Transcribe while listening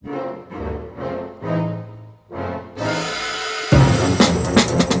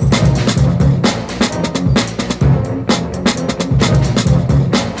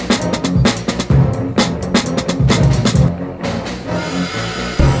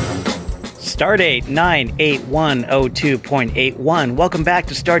Stardate 98102.81. Welcome back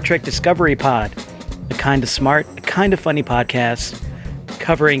to Star Trek Discovery Pod, a kind of smart, a kind of funny podcast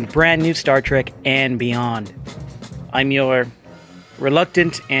covering brand new Star Trek and beyond. I'm your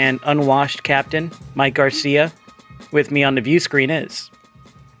reluctant and unwashed captain, Mike Garcia. With me on the view screen is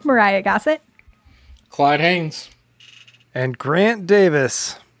Mariah Gossett, Clyde Haynes, and Grant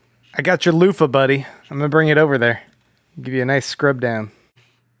Davis. I got your loofah, buddy. I'm going to bring it over there. Give you a nice scrub down.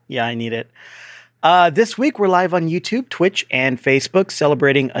 Yeah, I need it. This week, we're live on YouTube, Twitch, and Facebook,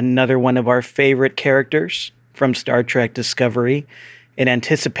 celebrating another one of our favorite characters from Star Trek Discovery in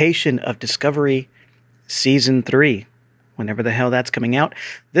anticipation of Discovery Season 3, whenever the hell that's coming out.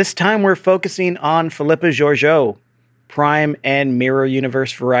 This time, we're focusing on Philippa Georgiou, Prime and Mirror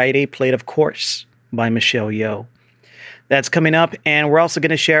Universe Variety, played, of course, by Michelle Yeoh. That's coming up, and we're also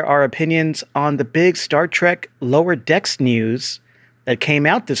going to share our opinions on the big Star Trek Lower Decks news that came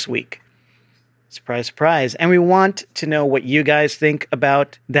out this week. Surprise, surprise. And we want to know what you guys think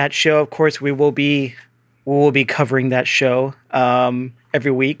about that show. Of course, we will be covering that show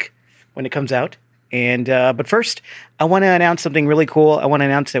every week when it comes out. And but first, I want to announce something really cool. I want to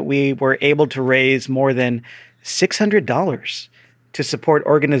announce that we were able to raise more than $600 to support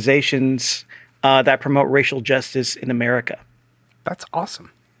organizations that promote racial justice in America. That's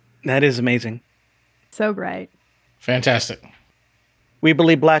awesome. That is amazing. So great. fantastic. We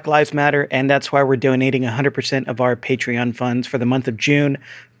believe Black Lives Matter, and that's why we're donating 100% of our Patreon funds for the month of June,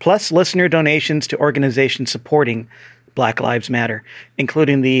 plus listener donations to organizations supporting Black Lives Matter,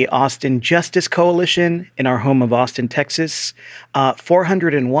 including the Austin Justice Coalition in our home of Austin, Texas,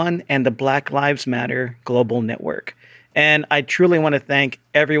 401, and the Black Lives Matter Global Network. And I truly want to thank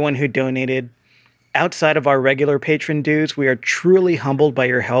everyone who donated outside of our regular patron dues. We are truly humbled by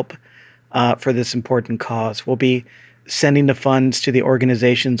your help for this important cause. We'll be sending the funds to the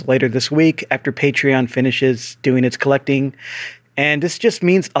organizations later this week after Patreon finishes doing its collecting. And this just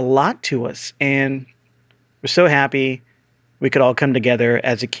means a lot to us. And we're so happy we could all come together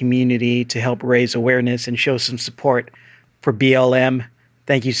as a community to help raise awareness and show some support for BLM.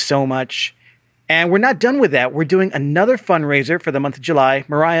 Thank you so much. And we're not done with that. We're doing another fundraiser for the month of July.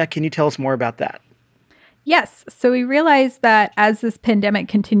 Mariah, can you tell us more about that? Yes. So we realize that as this pandemic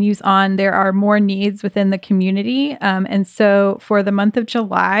continues on, there are more needs within the community. And so for the month of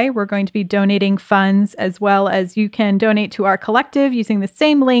July, we're going to be donating funds, as well as you can donate to our collective using the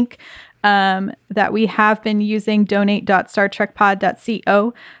same link that we have been using,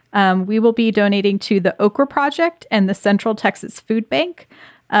 donate.startrekpod.co. We will be donating to the Okra Project and the Central Texas Food Bank.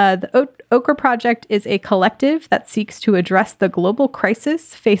 The Okra Project is a collective that seeks to address the global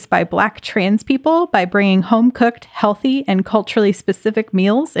crisis faced by Black trans people by bringing home-cooked, healthy, and culturally specific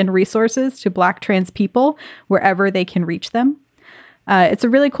meals and resources to Black trans people wherever they can reach them. It's a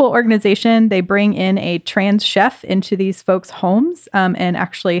really cool organization. They bring in a trans chef into these folks' homes and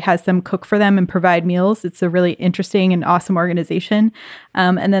actually has them cook for them and provide meals. It's a really interesting and awesome organization.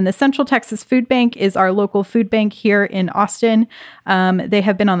 And then the Central Texas Food Bank is our local food bank here in Austin. They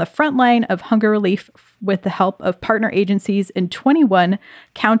have been on the front line of hunger relief with the help of partner agencies in 21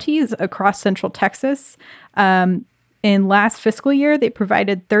 counties across Central Texas. In last fiscal year, they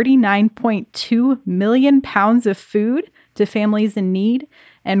provided 39.2 million pounds of food to families in need.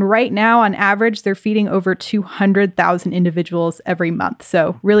 And right now, on average, they're feeding over 200,000 individuals every month.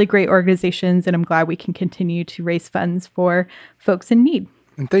 So really great organizations, and I'm glad we can continue to raise funds for folks in need.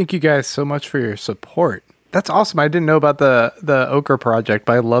 And thank you guys so much for your support. That's awesome. I didn't know about the Okra Project,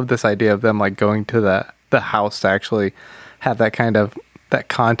 but I love this idea of them like going to the house to actually have that kind of that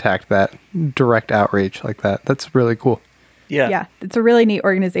contact, that direct outreach like that. That's really cool. Yeah, it's a really neat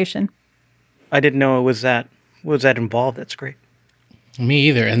organization. I didn't know it was that involved. That's great. Me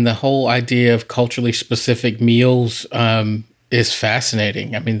either. And the whole idea of culturally specific meals is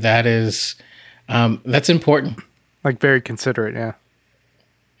fascinating. I mean, that's important. Like very considerate, yeah.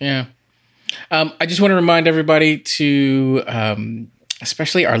 Yeah. I just want to remind everybody to,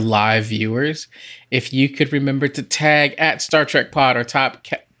 especially our live viewers, if you could remember to tag at Star Trek Pod or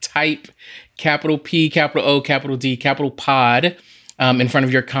type capital P, capital O, capital D, capital Pod in front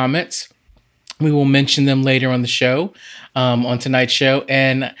of your comments. We will mention them later on the show, on tonight's show.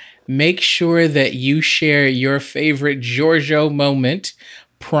 And make sure that you share your favorite Georgiou moment,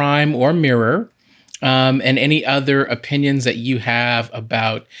 Prime or Mirror, and any other opinions that you have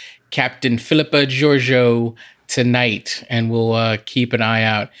about Captain Philippa Georgiou tonight. And we'll keep an eye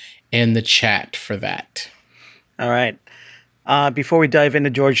out in the chat for that. All right. Before we dive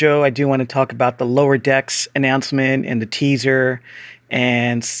into Georgiou, I do want to talk about the Lower Decks announcement and the teaser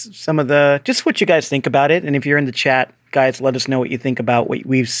and some of just what you guys think about it. And if you're in the chat, Guys, let us know what you think about what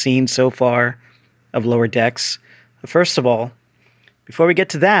we've seen so far of Lower Decks. But first of all, before we get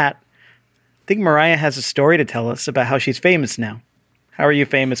to that, I think Mariah has a story to tell us about how she's famous now. How are you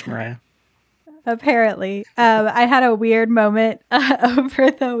famous, Mariah? Apparently. I had a weird moment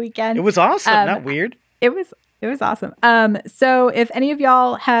over the weekend. It was awesome, not weird. It was awesome. So if any of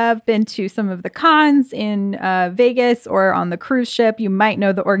y'all have been to some of the cons in Vegas or on the cruise ship, you might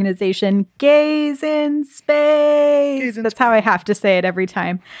know the organization Gaze in Space. That's how I have to say it every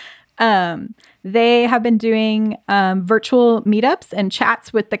time. They have been doing virtual meetups and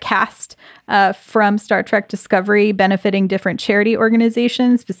chats with the cast from Star Trek Discovery, benefiting different charity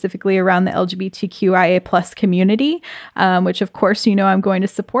organizations, specifically around the LGBTQIA plus community, which of course, I'm going to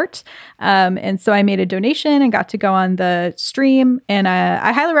support. And so I made a donation and got to go on the stream. And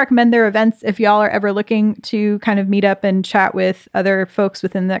I highly recommend their events if y'all are ever looking to kind of meet up and chat with other folks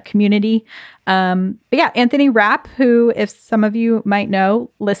within that community. But yeah, Anthony Rapp, who, if some of you might know,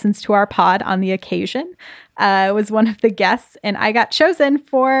 listens to our pod on the occasion, was one of the guests, and I got chosen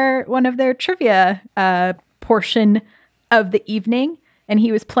for one of their trivia portion of the evening, and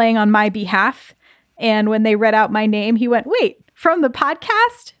he was playing on my behalf. And when they read out my name, he went, "Wait, from the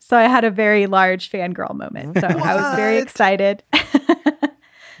podcast?" So I had a very large fangirl moment. So I was very excited.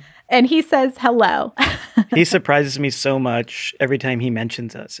 And he says hello. He surprises me so much every time he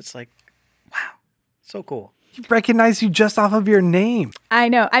mentions us. It's like, wow, so cool. He recognized you just off of your name. I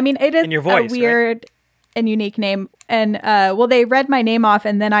know. I mean, it is your voice, a weird and unique name. And they read my name off,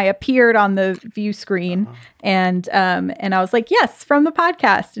 and then I appeared on the view screen, and I was like, "Yes, from the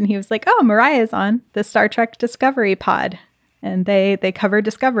podcast." And he was like, "Oh, Mariah's on the Star Trek Discovery pod," and they cover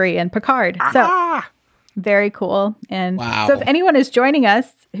Discovery and Picard. So very cool. And wow. So if anyone is joining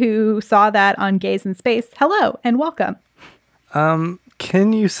us who saw that on Gaze in Space, hello and welcome.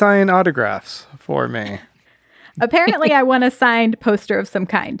 Can you sign autographs for me? Apparently, I want a signed poster of some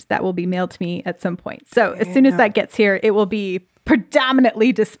kind that will be mailed to me at some point. So as soon as that gets here, it will be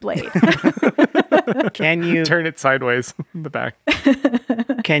predominantly displayed. Can you turn it sideways in the back?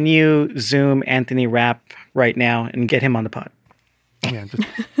 Can you Zoom Anthony Rapp right now and get him on the pod? Yeah,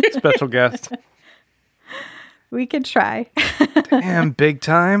 just special guest. We could try. Damn, big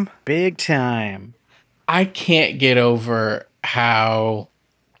time. Big time. I can't get over how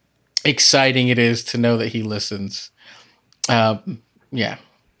exciting it is to know that he listens. Yeah,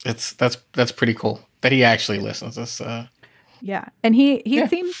 that's pretty cool that he actually listens. Yeah, and he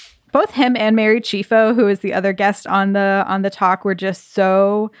seems, both him and Mary Chieffo, who is the other guest on the talk, were just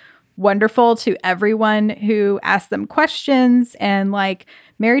so wonderful to everyone who asked them questions. And like,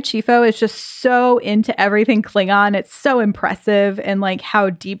 Mary Chieffo is just so into everything Klingon. It's so impressive, and like how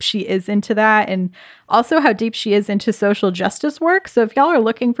deep she is into that, and also how deep she is into social justice work. So if y'all are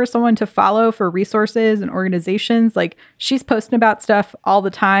looking for someone to follow for resources and organizations, like, she's posting about stuff all the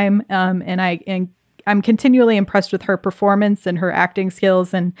time. And I'm continually impressed with her performance and her acting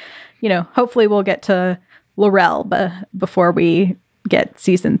skills. And, hopefully we'll get to L'Rell before we get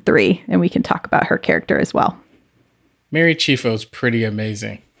season 3, and we can talk about her character as well. Mary Chieffo's pretty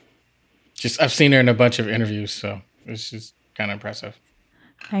amazing. I've seen her in a bunch of interviews, so it's just kind of impressive.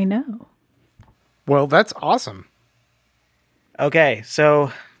 I know. Well, that's awesome. Okay,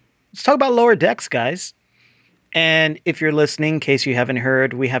 so let's talk about Lower Decks, guys. And if you're listening, in case you haven't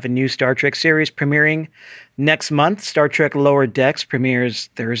heard, we have a new Star Trek series premiering next month. Star Trek Lower Decks premieres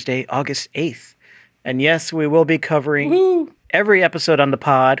Thursday, August 8th. And yes, we will be covering every episode on the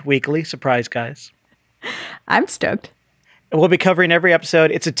pod weekly. Surprise, guys. I'm stoked. We'll be covering every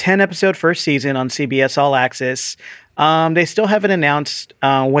episode. It's a 10-episode first season on CBS All Access. They still haven't announced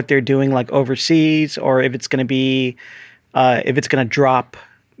what they're doing, like overseas, or if it's going to be, if it's going to drop,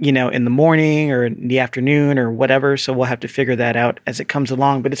 in the morning or in the afternoon or whatever. So we'll have to figure that out as it comes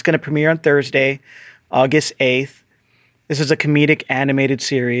along. But it's going to premiere on Thursday, August 8th. This is a comedic animated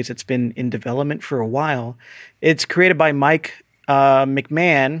series. It's been in development for a while. It's created by Mike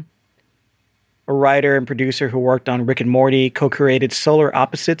McMahon, a writer and producer who worked on Rick and Morty, co-created Solar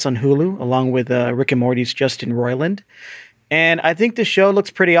Opposites on Hulu, along with Rick and Morty's Justin Roiland. And I think the show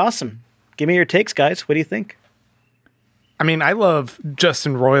looks pretty awesome. Give me your takes, guys. What do you think? I mean, I love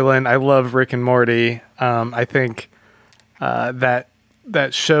Justin Roiland. I love Rick and Morty. I think that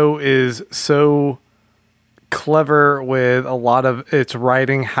show is so clever with a lot of its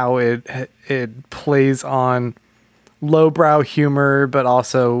writing, how it plays on lowbrow humor, but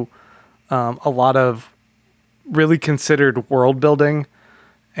also a lot of really considered world building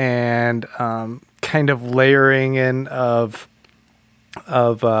and kind of layering in of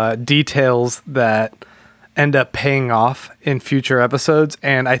details that end up paying off in future episodes.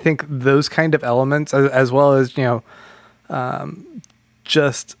 And I think those kind of elements, as well as,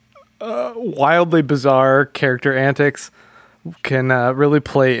 just wildly bizarre character antics can really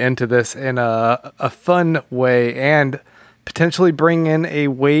play into this in a fun way and potentially bring in a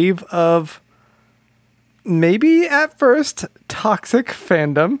wave of maybe at first toxic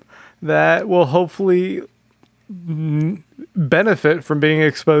fandom that will hopefully benefit from being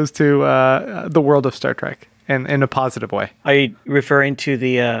exposed to the world of Star Trek and in a positive way. Are you referring to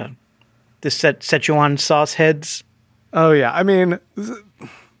the Szechuan sauce heads? Oh yeah, I mean,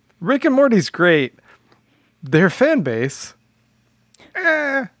 Rick and Morty's great. Their fan base,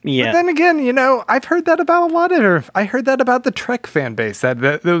 Yeah. But then again, I've heard that about a lot of. I heard that about the Trek fan base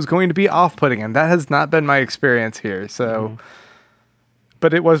that was going to be off-putting, and that has not been my experience here. So,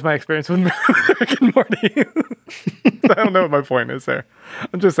 but it was my experience with Rick and Morty. I don't know what my point is there.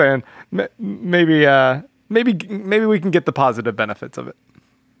 I'm just saying, maybe we can get the positive benefits of it.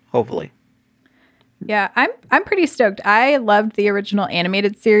 Hopefully. Yeah, I'm pretty stoked. I loved the original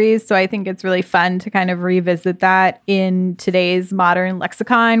animated series, so I think it's really fun to kind of revisit that in today's modern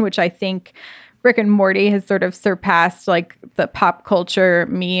lexicon, which I think Rick and Morty has sort of surpassed. Like the pop culture,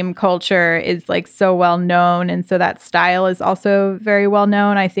 meme culture is like so well known, and so that style is also very well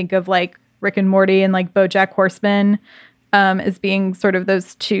known. I think of like Rick and Morty and like BoJack Horseman as being sort of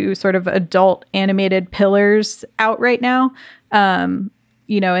those two sort of adult animated pillars out right now. And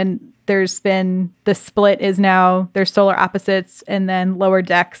there's been the split is now there's Solar Opposites and then Lower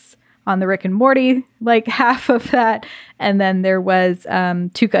Decks on the Rick and Morty, like half of that. And then there was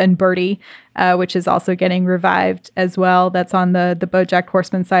Tuca and Birdie, which is also getting revived as well. That's on the BoJack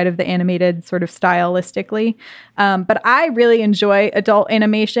Horseman side of the animated sort of stylistically. But I really enjoy adult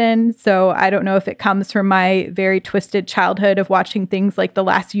animation. So I don't know if it comes from my very twisted childhood of watching things like The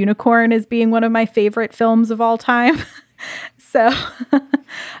Last Unicorn as being one of my favorite films of all time. So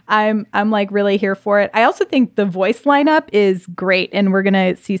I'm like really here for it. I also think the voice lineup is great, and we're going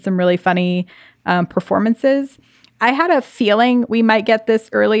to see some really funny performances. I had a feeling we might get this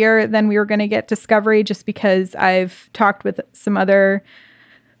earlier than we were going to get Discovery, just because I've talked with some other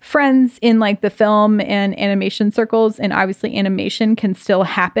friends in like the film and animation circles, and obviously animation can still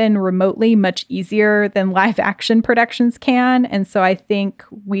happen remotely much easier than live action productions can. And so I think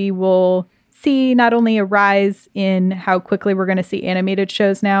we will see not only a rise in how quickly we're going to see animated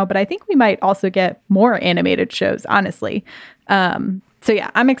shows now, but I think we might also get more animated shows, honestly. So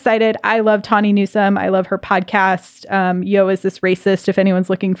yeah, I'm excited. I love Tawny Newsome. I love her podcast. Yo, Is This Racist? If anyone's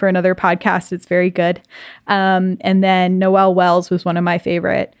looking for another podcast, it's very good. And then Noelle Wells was one of my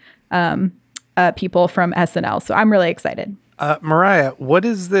favorite people from SNL. So I'm really excited. Mariah, what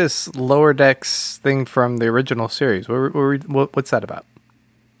is this Lower Decks thing from the original series? What's that about?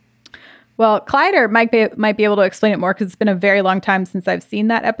 Well, Collider might be able to explain it more because it's been a very long time since I've seen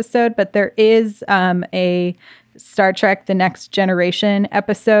that episode. But there is a Star Trek The Next Generation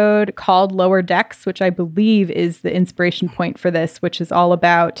episode called Lower Decks, which I believe is the inspiration point for this, which is all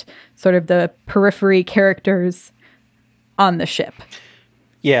about sort of the periphery characters on the ship.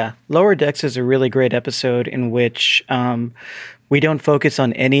 Yeah, Lower Decks is a really great episode in which we don't focus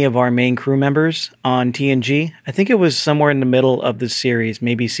on any of our main crew members on TNG. I think it was somewhere in the middle of the series,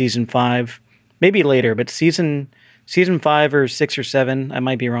 maybe season 5, maybe later, but season 5 or 6 or 7, I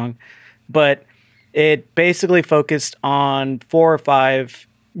might be wrong. But it basically focused on 4 or 5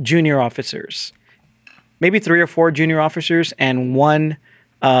 junior officers, maybe 3 or 4 junior officers, and one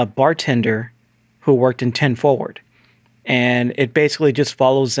bartender who worked in 10 Forward. And it basically just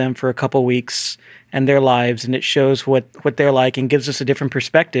follows them for a couple weeks and their lives, and it shows what they're like and gives us a different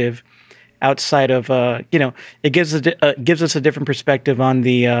perspective outside of it gives us a different perspective on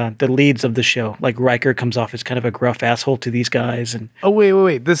the leads of the show. Like Riker comes off as kind of a gruff asshole to these guys, and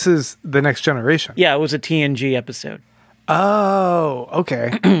wait, this is The Next Generation. Yeah, it was a TNG episode. Oh,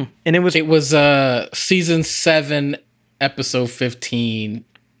 okay. And it was season 7, episode 15,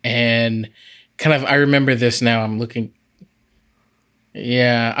 and kind of I remember this now. I'm looking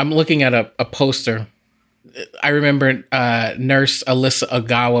at a poster. I remember Nurse Alyssa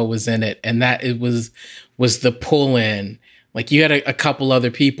Ogawa was in it, and that it was the pull-in. Like you had a couple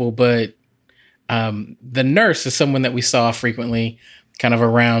other people, but the nurse is someone that we saw frequently, kind of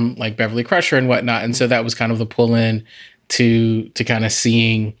around like Beverly Crusher and whatnot, and so that was kind of the pull-in to kind of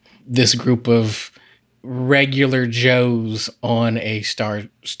seeing this group of regular Joes on a star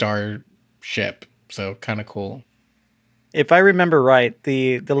ship. So kind of cool. If I remember right,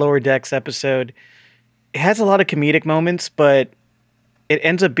 the Lower Decks episode, it has a lot of comedic moments, but it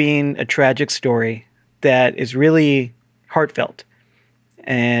ends up being a tragic story that is really heartfelt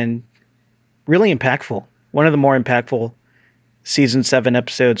and really impactful. One of the more impactful season 7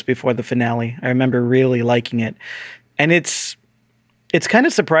 episodes before the finale. I remember really liking it. And it's kind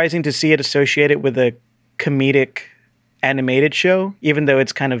of surprising to see it associated with a comedic animated show, even though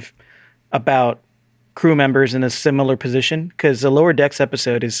it's kind of about crew members in a similar position, because the Lower Decks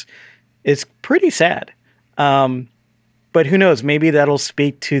episode is pretty sad. But who knows? Maybe that'll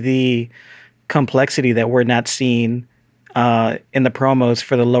speak to the complexity that we're not seeing in the promos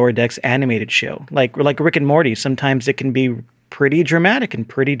for the Lower Decks animated show. Like Rick and Morty, sometimes it can be pretty dramatic and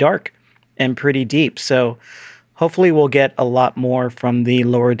pretty dark and pretty deep. So hopefully we'll get a lot more from the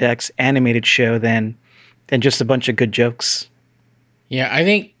Lower Decks animated show than just a bunch of good jokes. Yeah, I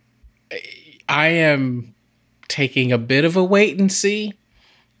think I am taking a bit of a wait and see.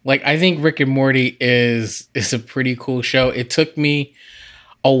 Like, I think Rick and Morty is a pretty cool show. It took me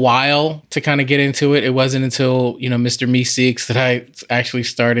a while to kind of get into it. It wasn't until, Mr. Meeseeks that I actually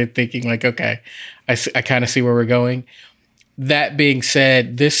started thinking like, okay, I kind of see where we're going. That being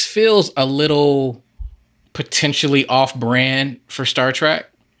said, this feels a little potentially off-brand for Star Trek.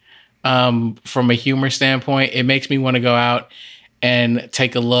 From a humor standpoint, it makes me want to go out and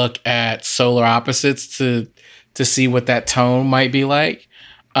take a look at Solar Opposites to see what that tone might be like.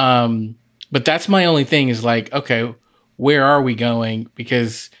 But that's my only thing is like, okay, where are we going?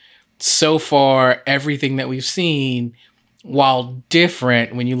 Because so far, everything that we've seen, while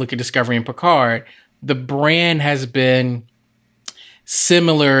different, when you look at Discovery and Picard, the brand has been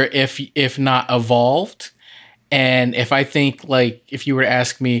similar, if not evolved. And if I think, like, if you were to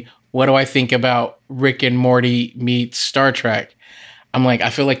ask me, what do I think about Rick and Morty meets Star Trek? I'm like, I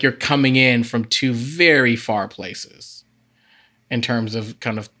feel like you're coming in from two very far places in terms of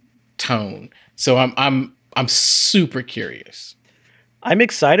kind of tone. So I'm super curious. I'm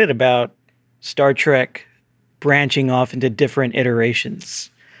excited about Star Trek branching off into different iterations,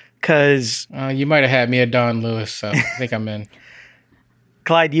 because you might have had me at Don Lewis, so I think I'm in.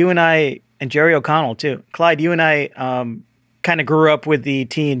 Clyde, you and I, and Jerry O'Connell too. Clyde, you and I kind of grew up with the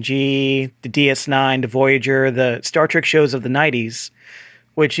TNG, the DS9, the Voyager, the Star Trek shows of the 90s,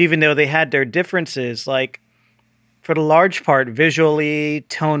 which, even though they had their differences, like, for the large part, visually,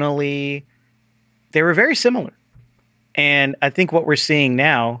 tonally, they were very similar. And I think what we're seeing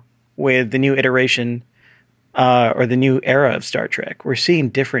now with the new iteration or the new era of Star Trek, we're seeing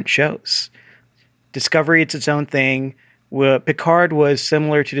different shows. Discovery, it's its own thing. Picard was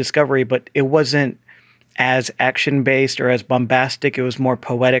similar to Discovery, but it wasn't as action-based or as bombastic. It was more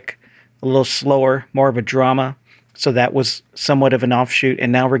poetic, a little slower, more of a drama. So that was somewhat of an offshoot.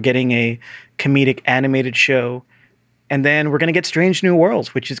 And now we're getting a comedic animated show. And then we're going to get Strange New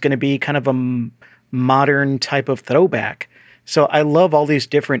Worlds, which is going to be kind of a modern type of throwback. So I love all these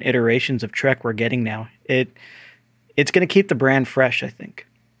different iterations of Trek we're getting now. It's going to keep the brand fresh, I think.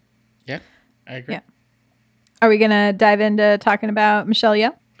 Yeah, I agree. Yeah. Are we going to dive into talking about Michelle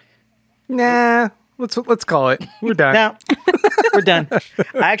Yeoh? Nah, let's call it. We're done. Now, we're done.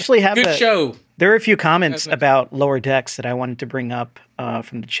 I actually have Good show. There are a few comments about Lower Decks that I wanted to bring up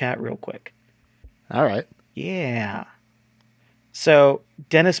from the chat real quick. All right. Yeah. So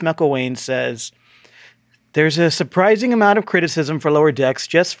Dennis McElwain says, there's a surprising amount of criticism for Lower Decks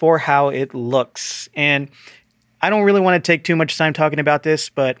just for how it looks. And I don't really want to take too much time talking about this,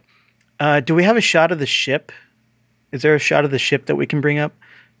 but do we have a shot of the ship? Is there a shot of the ship that we can bring up?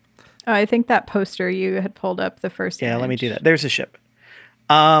 Oh, I think that poster you had pulled up the first Yeah, image. let me do that. There's a ship.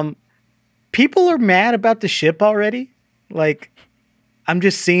 People are mad about the ship already. Like, I'm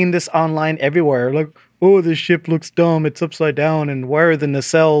just seeing this online everywhere. Like, oh, the ship looks dumb. It's upside down. And why are the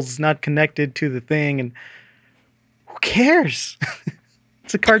nacelles not connected to the thing? And who cares?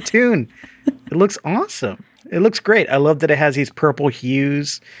 It's a cartoon. It looks awesome. It looks great. I love that it has these purple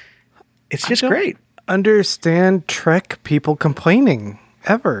hues. It's just great. Understand Trek people complaining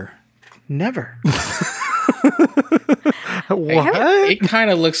ever. Never. What? It kind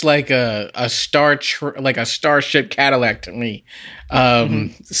of looks like a starship Cadillac to me.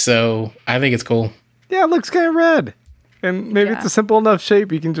 So I think it's cool. Yeah, it looks kind of red. And maybe it's a simple enough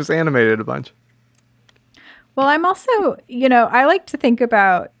shape you can just animate it a bunch. Well, I'm also, I like to think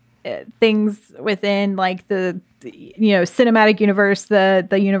about things within like the cinematic universe, the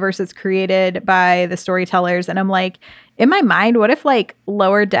universe is created by the storytellers. And I'm like, in my mind, what if like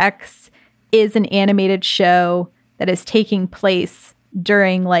Lower Decks is an animated show that is taking place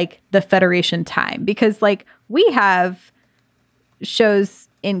during like the Federation time? Because like we have shows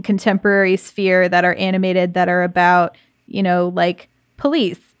in contemporary sphere that are animated that are about, like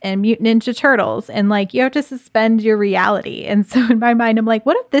police and Mutant Ninja Turtles, and like you have to suspend your reality. And so in my mind, I'm like,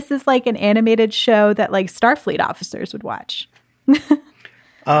 what if this is like an animated show that like Starfleet officers would watch?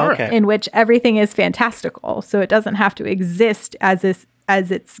 Oh, okay. In which everything is fantastical, so it doesn't have to exist as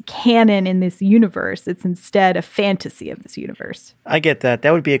it's canon in this universe. It's instead a fantasy of this universe. I get that.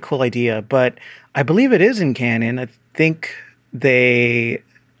 That would be a cool idea, but I believe it is in canon. I think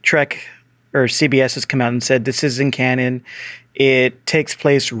Trek or CBS has come out and said this is in canon. It takes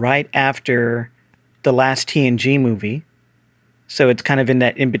place right after the last TNG movie. So it's kind of in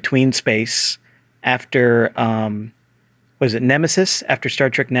that in-between space after, was it Nemesis? After Star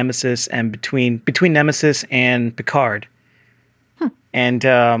Trek Nemesis and between Nemesis and Picard.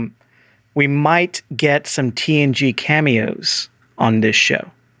 And we might get some TNG cameos on this show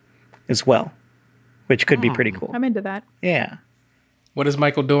as well, which could be pretty cool. I'm into that. Yeah. What is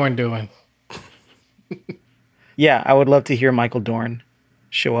Michael Dorn doing? Yeah, I would love to hear Michael Dorn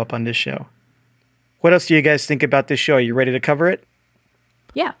show up on this show. What else do you guys think about this show? Are you ready to cover it?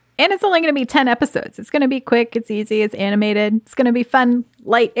 Yeah. And it's only going to be 10 episodes. It's going to be quick. It's easy. It's animated. It's going to be fun,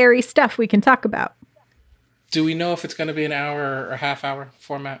 light, airy stuff we can talk about. Do we know if it's going to be an hour or a half hour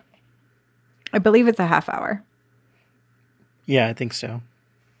format? I believe it's a half hour. Yeah, I think so.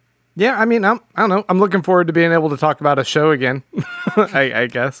 Yeah, I mean, I don't know. I'm looking forward to being able to talk about a show again, I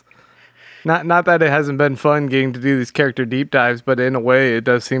guess. Not that it hasn't been fun getting to do these character deep dives, but in a way, it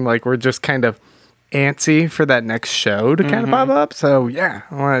does seem like we're just kind of antsy for that next show to kind of pop up. So, yeah,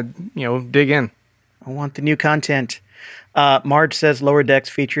 I want to, dig in. I want the new content. Marge says Lower Decks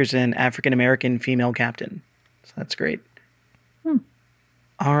features an African-American female captain. So that's great.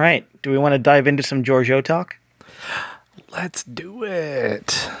 All right. Do we want to dive into some Georgiou talk? Let's do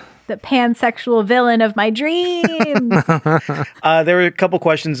it. The pansexual villain of my dreams. There were a couple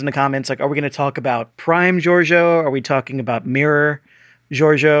questions in the comments, like, are we going to talk about Prime Georgiou? Are we talking about Mirror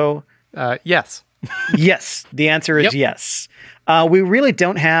Georgiou? Yes. Yes. The answer is yes. We really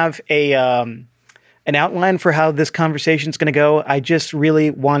don't have an outline for how this conversation is going to go. I just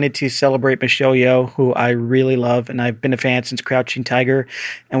really wanted to celebrate Michelle Yeoh, who I really love, and I've been a fan since Crouching Tiger,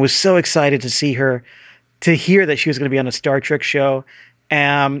 and was so excited to see her, to hear that she was going to be on a Star Trek show.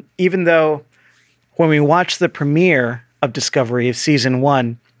 Even though when we watched the premiere of Discovery of season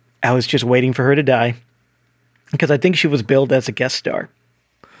 1, I was just waiting for her to die because I think she was billed as a guest star.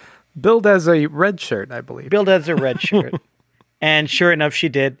 Billed as a red shirt, I believe. Billed as a red shirt. And sure enough, she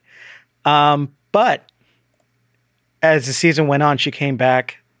did. But as the season went on, she came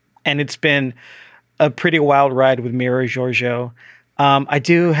back, and it's been a pretty wild ride with Mirror Georgiou. I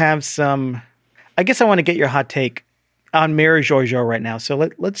do have some... I guess I want to get your hot take on Mirror Georgiou right now. So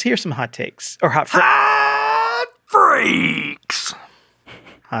let's hear some hot takes. Or hot freaks.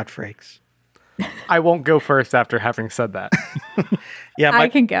 Hot freaks. I won't go first after having said that. Yeah, I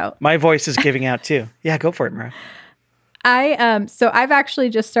can go. My voice is giving out too. Yeah, go for it, Mara. So I've actually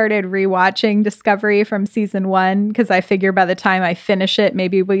just started rewatching Discovery from season 1 because I figure by the time I finish it,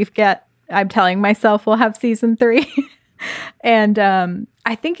 maybe I'm telling myself we'll have season 3. And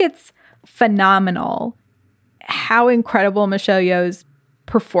I think it's phenomenal how incredible Michelle Yeoh's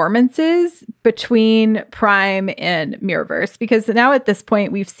performance is between Prime and Mirrorverse, because now at this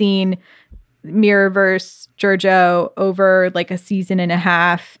point we've seen Mirrorverse Georgiou over like a season and a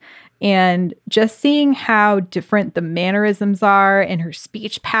half, and just seeing how different the mannerisms are and her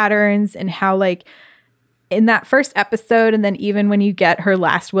speech patterns, and how like in that first episode, and then even when you get her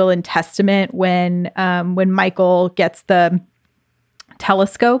last will and testament, when Michael gets the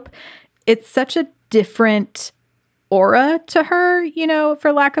telescope, it's such a different aura to her,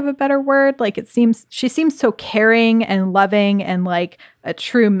 for lack of a better word. Like she seems so caring and loving and like a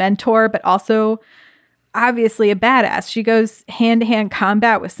true mentor, but also obviously a badass. She goes hand-to-hand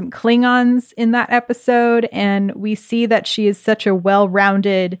combat with some Klingons in that episode, and we see that she is such a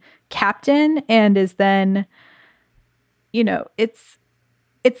well-rounded captain, and is then,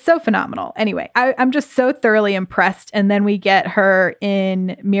 it's so phenomenal. Anyway, I'm just so thoroughly impressed. And then we get her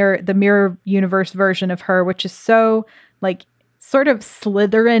in the Mirror Universe version of her, which is so like sort of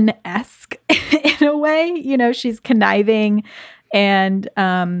Slytherin-esque in a way. She's conniving and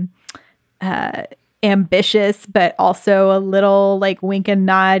ambitious, but also a little like wink and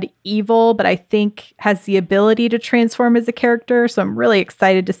nod evil, but I think has the ability to transform as a character. So I'm really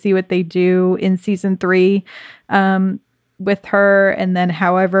excited to see what they do in season 3. With her, and then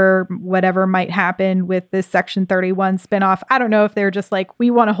whatever might happen with this Section 31 spinoff. I don't know if they're just like,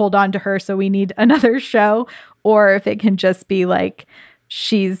 we want to hold on to her, so we need another show, or if it can just be like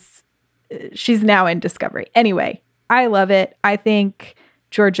she's now in Discovery. Anyway, I love it. I think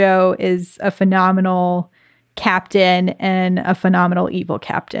Georgiou is a phenomenal captain and a phenomenal evil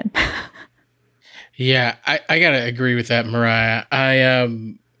captain. Yeah, I gotta agree with that, Mariah. I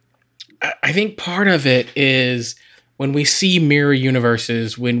think part of it is when we see mirror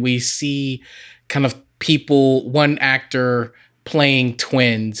universes, when we see kind of people, one actor playing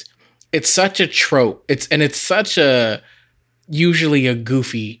twins. It's such a trope. It's such a usually a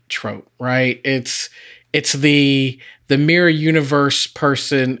goofy trope, right? It's the mirror universe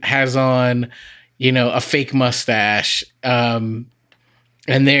person has on, a fake mustache, and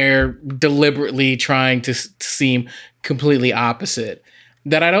they're deliberately trying to seem completely opposite.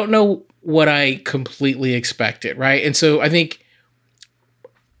 That I don't know what I completely expected, right? And so I think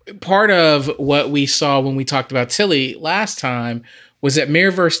part of what we saw when we talked about Tilly last time was that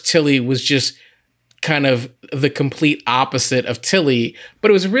Mirrorverse Tilly was just kind of the complete opposite of Tilly,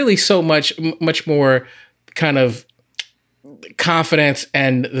 but it was really so much more kind of confidence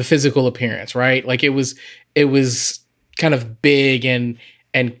and the physical appearance, right? Like it was kind of big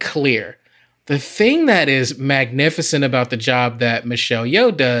and clear. The thing that is magnificent about the job that Michelle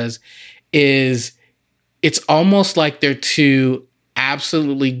Yeoh does is it's almost like they're two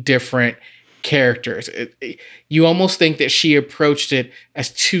absolutely different characters. You almost think that she approached it as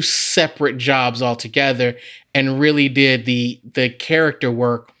two separate jobs altogether and really did the character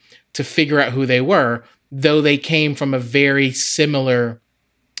work to figure out who they were, though they came from a very similar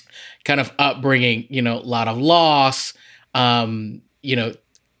kind of upbringing, a lot of loss.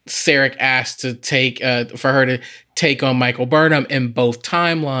 Sarek asked to for her to take on Michael Burnham in both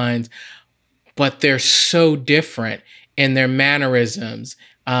timelines, but they're so different in their mannerisms,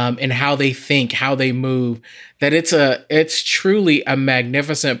 and how they think, how they move, that it's truly a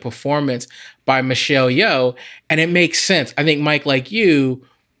magnificent performance by Michelle Yeoh, and it makes sense. I think, Mike, like you,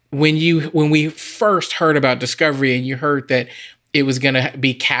 when we first heard about Discovery and you heard that it was going to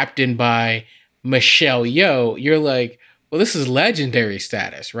be captained by Michelle Yeoh, you're like, well, this is legendary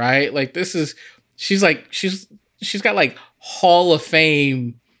status, right? Like she's got like Hall of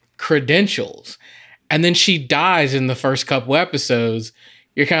Fame credentials. And then she dies in the first couple episodes.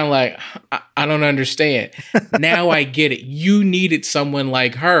 You're kind of like, I don't understand. Now I get it. You needed someone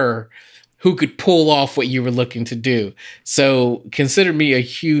like her who could pull off what you were looking to do. So consider me a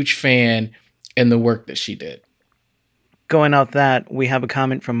huge fan in the work that she did. Going out that, we have a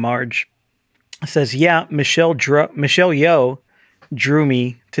comment from Marge. It says, yeah, Michelle Yeoh drew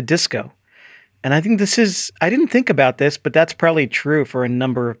me to Disco. And I think I didn't think about this, but that's probably true for a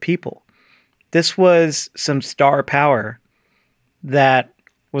number of people. This was some star power that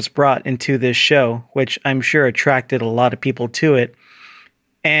was brought into this show, which I'm sure attracted a lot of people to it.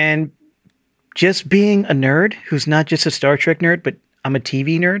 And just being a nerd who's not just a Star Trek nerd, but I'm a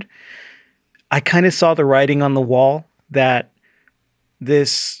TV nerd, I kind of saw the writing on the wall that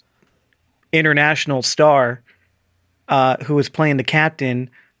this international star who was playing the captain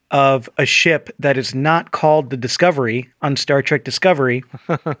of a ship that is not called the Discovery on Star Trek Discovery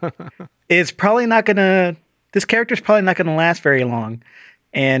is probably not going to, this character's probably not going to last very long.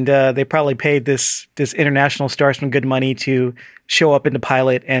 And they probably paid this international star some good money to show up in the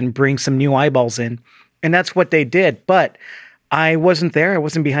pilot and bring some new eyeballs in. And that's what they did. But I wasn't there. I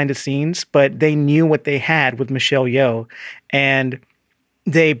wasn't behind the scenes, but they knew what they had with Michelle Yeoh. And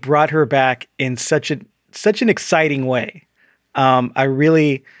they brought her back in such an exciting way. I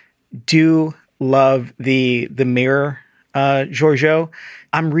really do love the mirror, Georgiou.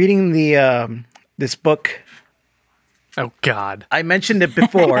 I'm reading this book. Oh God! I mentioned it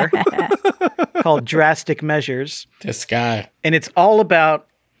before, called Drastic Measures. This guy, and it's all about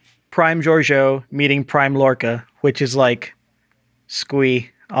Prime Georgiou meeting Prime Lorca, which is like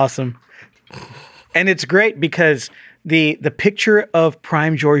squee awesome, and it's great because the picture of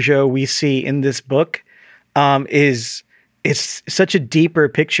Prime Georgiou we see in this book is such a deeper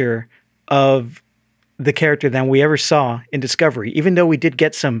picture of the character than we ever saw in Discovery. Even though we did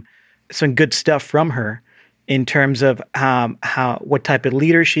get some good stuff from her in terms of what type of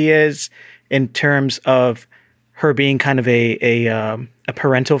leader she is, in terms of her being kind of a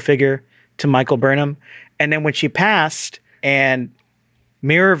parental figure to Michael Burnham, and then when she passed and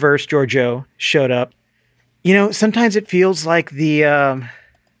Mirrorverse Georgiou showed up, sometimes it feels like the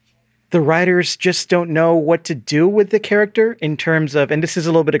writers just don't know what to do with the character in terms of, and this is a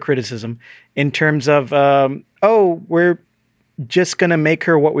little bit of criticism, in terms of, we're just going to make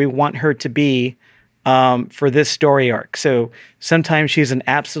her what we want her to be for this story arc. So sometimes she's an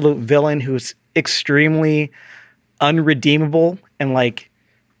absolute villain who's extremely unredeemable and like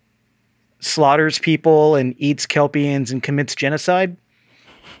slaughters people and eats Kelpians and commits genocide.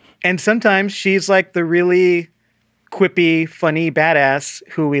 And sometimes she's like the really quippy, funny badass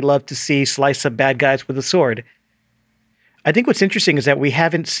who we love to see slice up bad guys with a sword. I think what's interesting is that we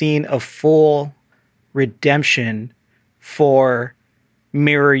haven't seen a full redemption for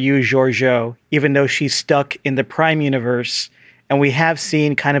Mirror You Georgiou, even though she's stuck in the Prime universe, and we have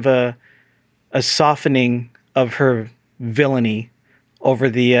seen kind of a softening of her villainy over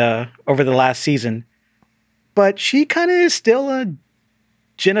the last season, but she kind of is still a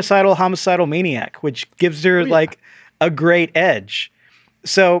genocidal, homicidal maniac, which gives her like a great edge.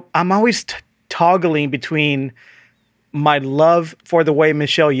 So I'm always toggling between my love for the way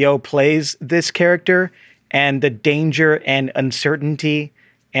Michelle Yeoh plays this character and the danger and uncertainty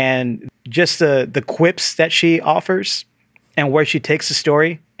and just the quips that she offers and where she takes the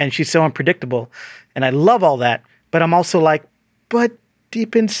story. And she's so unpredictable. And I love all that. But I'm also like, but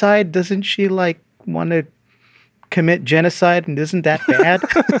deep inside, doesn't she like want to commit genocide? And isn't that bad?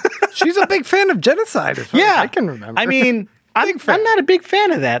 She's a big fan of genocide, as far as I can remember. I mean, I'm not a big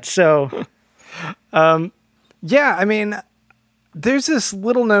fan of that. So, yeah, I mean, there's this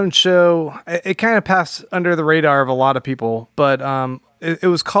little known show. It kind of passed under the radar of a lot of people, but it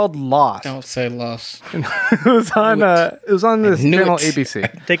was called Lost. Don't say Lost. It was on this channel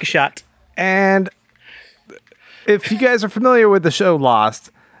ABC. Take a shot. And if you guys are familiar with the show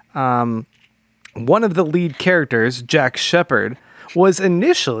Lost, one of the lead characters, Jack Shephard, was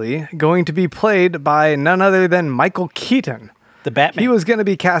initially going to be played by none other than Michael Keaton. The Batman. He was going to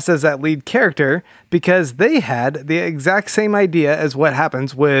be cast as that lead character because they had the exact same idea as what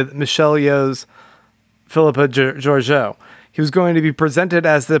happens with Michelle Yeoh's Philippa Georgiou. He was going to be presented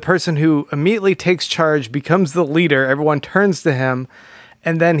as the person who immediately takes charge, becomes the leader, everyone turns to him,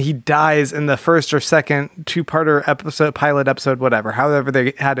 and then he dies in the first or second two-parter episode, pilot episode, whatever, however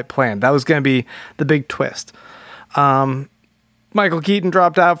they had it planned. That was going to be the big twist. Michael Keaton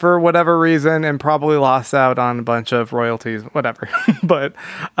dropped out for whatever reason and probably lost out on a bunch of royalties, whatever. But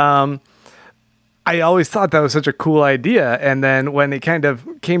I always thought that was such a cool idea. And then when it kind of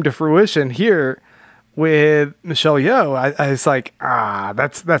came to fruition here with Michelle Yeoh, I was like,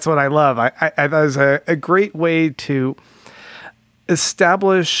 that's what I love. I thought it was a great way to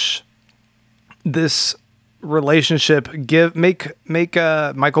establish this relationship, make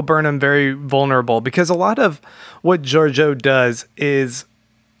Michael Burnham very vulnerable, because a lot of what Georgiou does is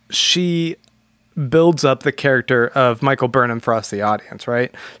she builds up the character of Michael Burnham for us, the audience,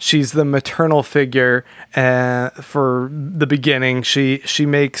 right? She's the maternal figure for the beginning. She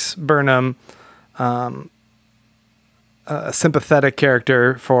makes Burnham a sympathetic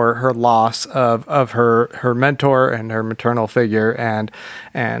character for her loss of her mentor and her maternal figure, and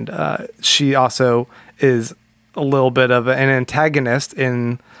she also is a little bit of an antagonist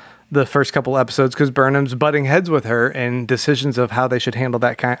in the first couple episodes because Burnham's butting heads with her in decisions of how they should handle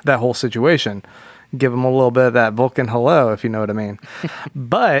that whole situation. Give them a little bit of that Vulcan hello, if you know what I mean.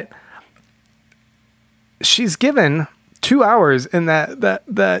 But she's given 2 hours in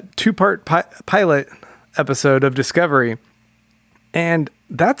that two-part pilot episode of Discovery, and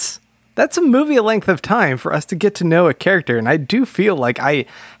that's a movie length of time for us to get to know a character. And I do feel like I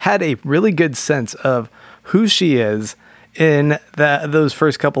had a really good sense of who she is in those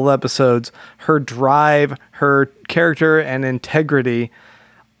first couple episodes, her drive, her character and integrity,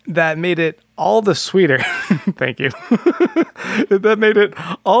 that made it all the sweeter. Thank you. That made it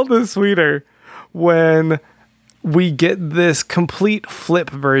all the sweeter when we get this complete flip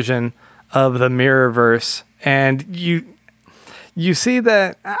version of the Mirrorverse, and you see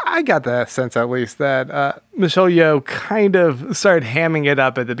that I got the sense, at least, that Michelle Yeoh kind of started hamming it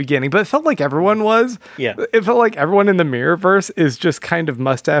up at the beginning, but it felt like everyone was. Yeah. It felt like everyone in the Mirrorverse is just kind of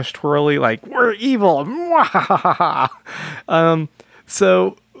mustache twirly, like, we're evil.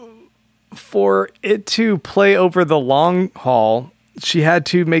 So for it to play over the long haul, she had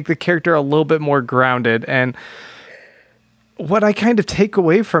to make the character a little bit more grounded. And what I kind of take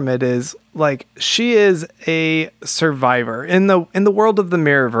away from it is, like, she is a survivor in the world of the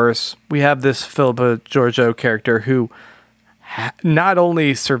Mirrorverse. We have this Philippa Georgiou character who not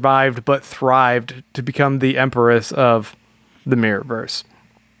only survived but thrived to become the Empress of the Mirrorverse.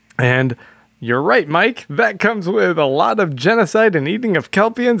 And you're right, Mike. That comes with a lot of genocide and eating of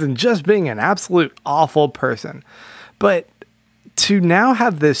Kelpians and just being an absolute awful person. But to now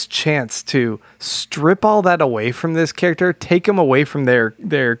have this chance to strip all that away from this character, take them away from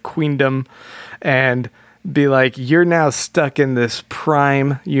their queendom, and be like, you're now stuck in this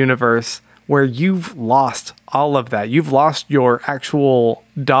prime universe where you've lost all of that. You've lost your actual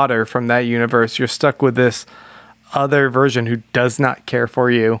daughter from that universe. You're stuck with this other version who does not care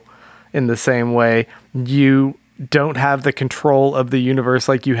for you in the same way. You don't have the control of the universe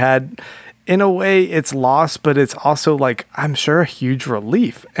like you had. In a way, it's lost, but it's also, like, I'm sure, a huge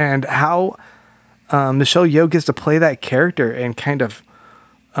relief. And how Michelle Yeoh gets to play that character and kind of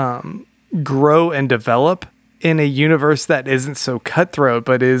grow and develop in a universe that isn't so cutthroat,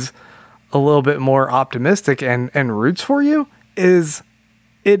 but is a little bit more optimistic and roots for you, it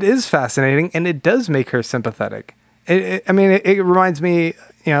is fascinating, and it does make her sympathetic. It reminds me,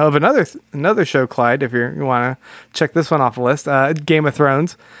 of another show, Clyde. If you want to check this one off the list, Game of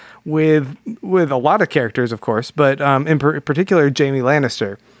Thrones, with a lot of characters, of course, but in particular, Jaime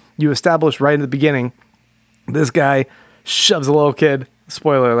Lannister. You establish right in the beginning, this guy shoves a little kid.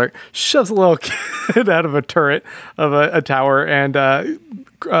 Spoiler alert! Shoves a little kid out of a turret of a tower and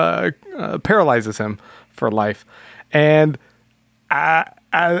paralyzes him for life. And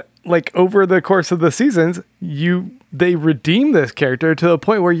like over the course of the seasons, they redeem this character to the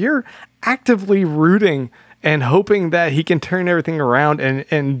point where you're actively rooting and hoping that he can turn everything around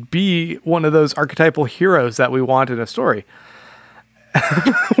and be one of those archetypal heroes that we want in a story.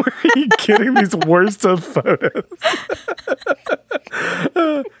 Where are you getting these worst of photos?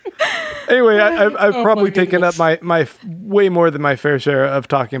 Anyway, I've probably taken up my way more than my fair share of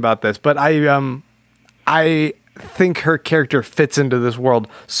talking about this, but I think her character fits into this world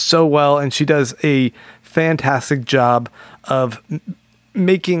so well, and she does a fantastic job of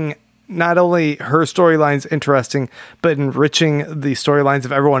making not only her storylines interesting, but enriching the storylines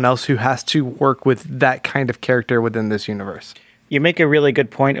of everyone else who has to work with that kind of character within this universe. You make a really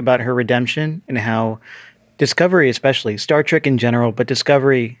good point about her redemption and how Discovery, especially Star Trek in general, but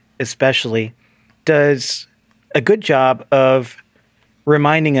Discovery especially, does a good job of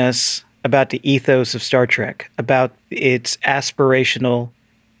reminding us about the ethos of Star Trek, about its aspirational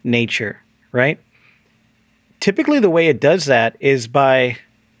nature, right? Typically, the way it does that is by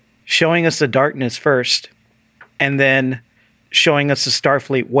showing us the darkness first, and then showing us the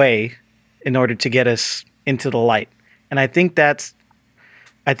Starfleet way in order to get us into the light. And I think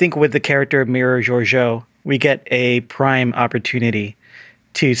with the character of Mira Georgiou, we get a prime opportunity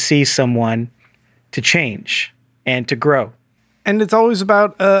to see someone to change and to grow. And it's always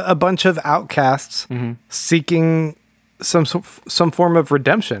about a bunch of outcasts seeking some form of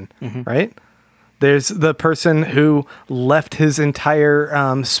redemption, right? There's the person who left his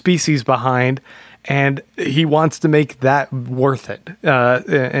entire species behind, and he wants to make that worth it.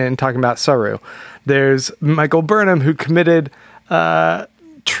 And talking about Saru, there's Michael Burnham, who committed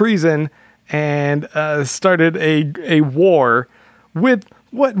treason and started a war with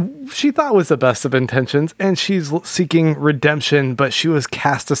what she thought was the best of intentions, and she's seeking redemption, but she was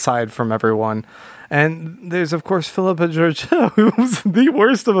cast aside from everyone. And there's, of course, Philippa Georgiou, who's the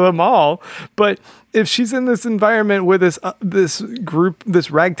worst of them all. But if she's in this environment with this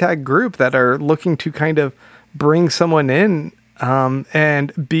ragtag group that are looking to kind of bring someone in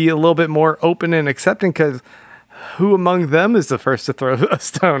and be a little bit more open and accepting, because who among them is the first to throw a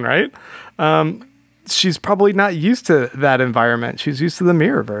stone, right? She's probably not used to that environment. She's used to the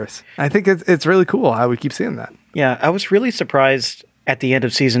Mirrorverse. I think it's really cool how we keep seeing that. Yeah, I was really surprised at the end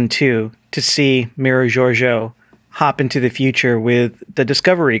of season 2 to see Mira Georgiou hop into the future with the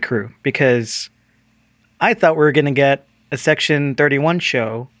Discovery crew, because I thought we were going to get a Section 31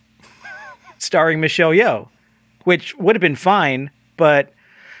 show starring Michelle Yeoh, which would have been fine, but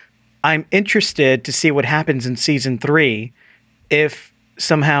I'm interested to see what happens in season 3 if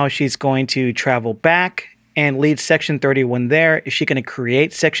somehow she's going to travel back and lead Section 31 there. Is she going to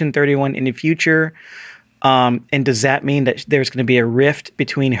create Section 31 in the future? And does that mean that there's going to be a rift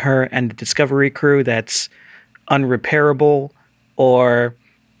between her and the Discovery crew that's unrepairable? Or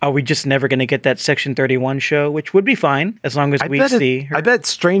are we just never going to get that Section 31 show, which would be fine as long as we see her? I bet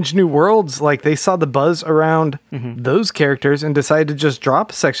Strange New Worlds, like, they saw the buzz around those characters and decided to just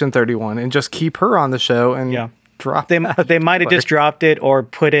drop Section 31 and just keep her on the show and drop it. They might have just dropped it or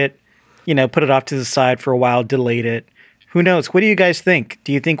put it off to the side for a while, delayed it. Who knows? What do you guys think?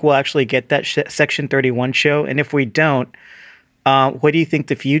 Do you think we'll actually get that Section 31 show? And if we don't, what do you think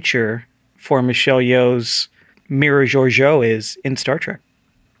the future for Michelle Yeoh's Mira Georgiou is in Star Trek?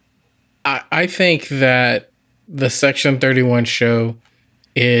 I think that the Section 31 show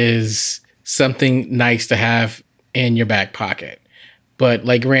is something nice to have in your back pocket. But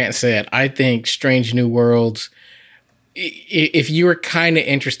like Grant said, I think Strange New Worlds, if you were kind of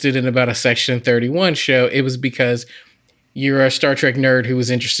interested in about a Section 31 show, it was because you're a Star Trek nerd who was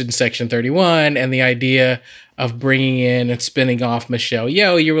interested in Section 31 and the idea of bringing in and spinning off Michelle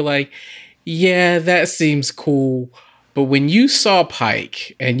Yeoh. You were like, yeah, that seems cool. But when you saw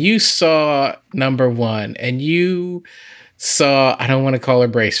Pike and you saw Number One and you saw, I don't want to call her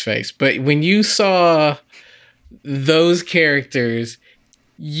Braceface, but when you saw those characters,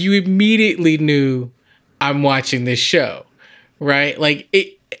 you immediately knew, I'm watching this show, right? Like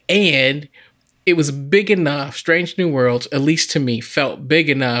it, and it was big enough. Strange New Worlds, at least to me, felt big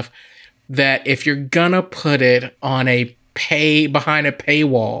enough that if you're gonna put it on behind a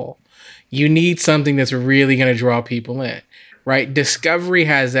paywall, you need something that's really gonna draw people in, right? Discovery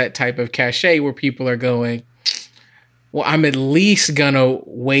has that type of cachet where people are going, well, I'm at least gonna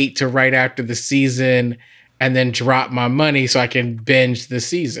wait to right after the season and then drop my money so I can binge the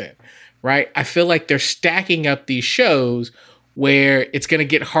season, right? I feel like they're stacking up these shows where it's gonna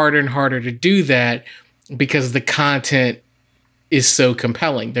get harder and harder to do that because the content is so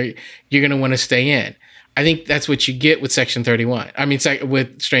compelling. You're gonna want to stay in. I think that's what you get with Section 31. I mean,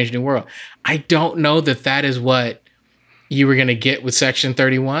 with Strange New World. I don't know that is what you were gonna get with Section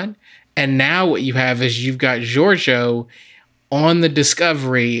 31. And now what you have is you've got Georgiou on the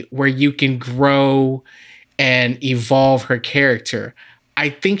Discovery where you can grow and evolve her character. I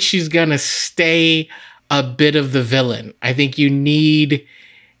think she's going to stay a bit of the villain. I think you need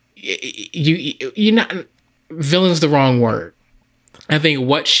you not villain's the wrong word. I think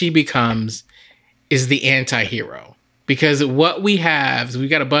what she becomes is the anti-hero. Because what we have is we've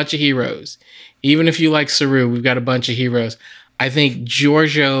got a bunch of heroes. Even if you like Saru, we've got a bunch of heroes. I think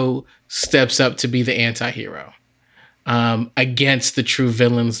Georgiou steps up to be the anti-hero against the true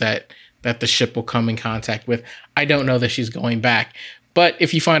villains that the ship will come in contact with. I don't know that she's going back, but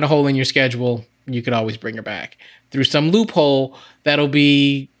if you find a hole in your schedule, you could always bring her back through some loophole that'll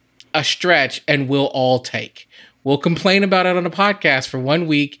be a stretch and we'll all take. We'll complain about it on the podcast for 1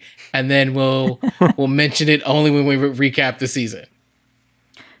 week, and then we'll mention it only when we recap the season.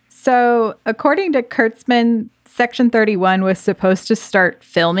 So, according to Kurtzman, Section 31 was supposed to start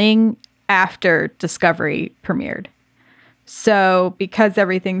filming after Discovery premiered. So, because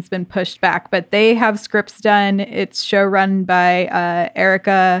everything's been pushed back, but they have scripts done. It's show run by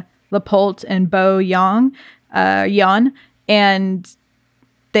Erica Lapolte and Bo Yan, and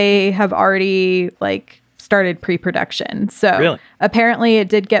they have already started pre-production. So, really? Apparently it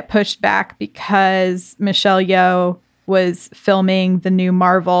did get pushed back because Michelle Yeoh was filming the new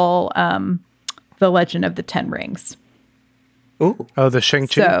Marvel The Legend of the Ten Rings. Ooh. Oh, the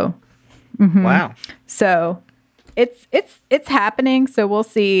Shang-Chi. So, wow. So it's happening. So we'll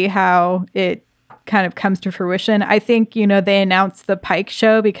see how it kind of comes to fruition. I think, they announced the Pike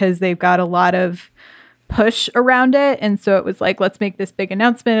show because they've got a lot of push around it. And so it was like, let's make this big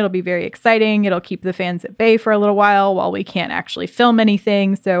announcement. It'll be very exciting. It'll keep the fans at bay for a little while we can't actually film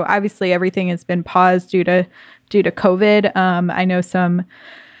anything. So obviously everything has been paused due to COVID. I know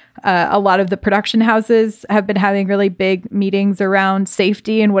a lot of the production houses have been having really big meetings around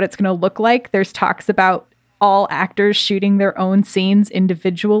safety and what it's going to look like. There's talks about all actors shooting their own scenes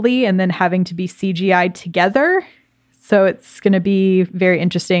individually and then having to be CGI'd together. So it's going to be very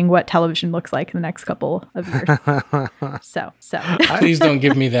interesting what television looks like in the next couple of years. So please don't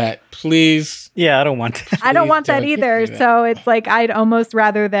give me that. Please. Yeah, I don't want that. I don't want that either. So it's like, I'd almost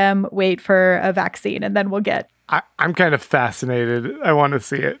rather them wait for a vaccine and then we'll get. I'm kind of fascinated. I want to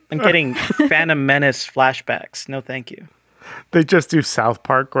see it. I'm getting Phantom Menace flashbacks. No, thank you. They just do South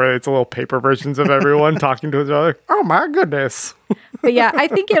Park where it's a little paper versions of everyone talking to each other. Oh my goodness. But yeah, I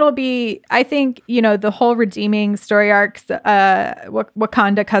think the whole redeeming story arcs,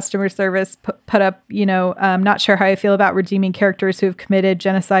 Wakanda customer service put up, I'm not sure how I feel about redeeming characters who have committed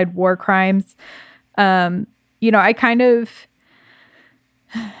genocide war crimes. I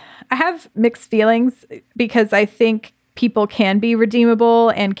have mixed feelings because I think people can be redeemable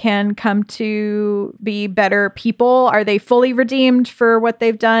and can come to be better people. Are they fully redeemed for what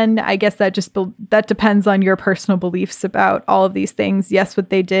they've done? I guess that depends on your personal beliefs about all of these things. Yes, what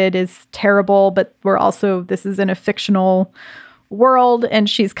they did is terrible, but this is in a fictional world and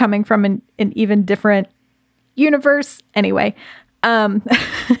she's coming from an even different universe. Anyway,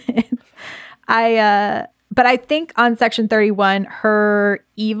 but I think on Section 31, her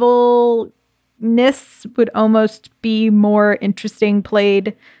evilness would almost be more interesting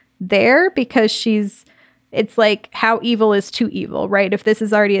played there because it's like how evil is too evil, right? If this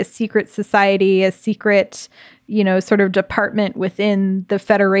is already a secret society, a secret, sort of department within the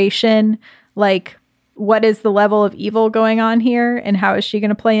Federation, like what is the level of evil going on here and how is she going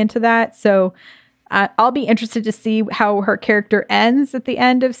to play into that? So I'll be interested to see how her character ends at the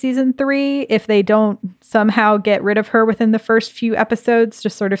end of season 3. If they don't somehow get rid of her within the first few episodes,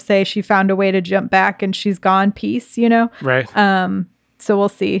 just sort of say she found a way to jump back and she's gone, peace, Right. So we'll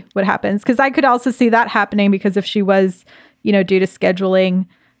see what happens. Because I could also see that happening because if she was, due to scheduling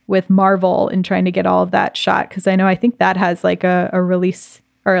with Marvel and trying to get all of that shot, because I think that has like a release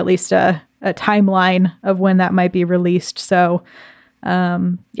or at least a timeline of when that might be released. So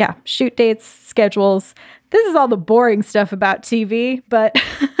shoot dates, schedules. This is all the boring stuff about TV, but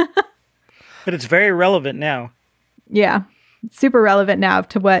but it's very relevant now. Yeah, super relevant now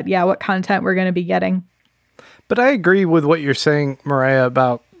to what content we're going to be getting. But I agree with what you're saying, Mariah,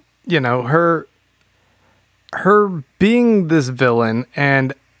 about her being this villain,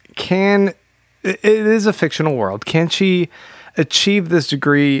 and can it is a fictional world. Can she achieve this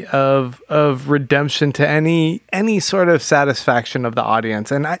degree of redemption to any sort of satisfaction of the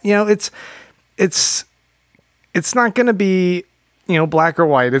audience? And it's not going to be, black or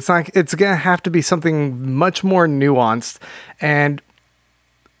white. It's going to have to be something much more nuanced, and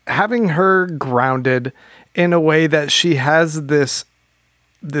having her grounded in a way that she has this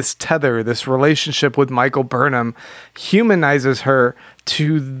tether, this relationship with Michael Burnham, humanizes her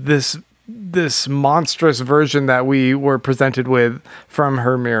to this monstrous version that we were presented with from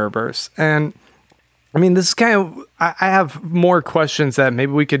her Mirrorverse. And I mean, this is kind of, I have more questions that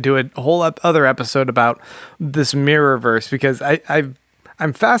maybe we could do a whole other episode about this Mirrorverse, because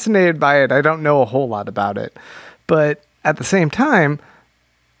I'm fascinated by it. I don't know a whole lot about it, but at the same time,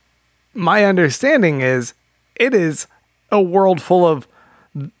 my understanding is it is a world full of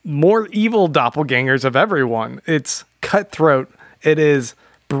more evil doppelgangers of everyone. It's cutthroat. It is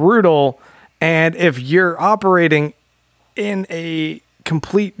brutal. And if you're operating in a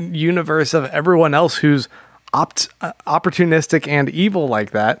complete universe of everyone else who's opportunistic and evil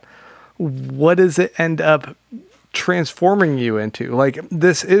like that, what does it end up transforming you into? Like,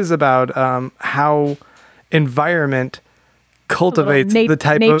 this is about how environment cultivates the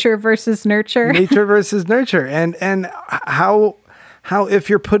type nature of versus nurture. Nature versus nurture, and how if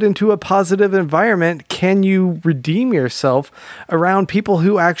you're put into a positive environment, can you redeem yourself around people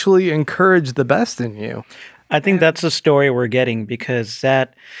who actually encourage the best in you? I think that's the story we're getting, because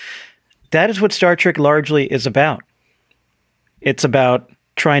that is what Star Trek largely is about. It's about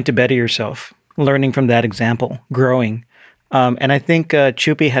trying to better yourself, learning from that example, growing. And I think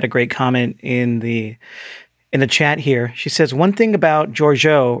Chupi had a great comment in the chat here. She says, one thing about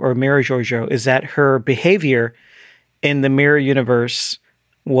Georgiou, or Mirror Georgiou, is that her behavior in the Mirror universe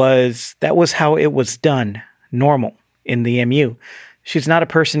was how it was done, normal, in the MU. She's not a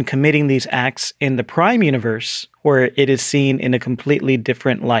person committing these acts in the Prime universe, where it is seen in a completely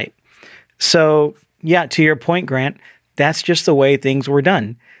different light. So, yeah, to your point, Grant, that's just the way things were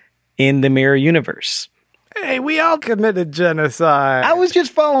done in the Mirror universe. Hey, we all committed genocide. I was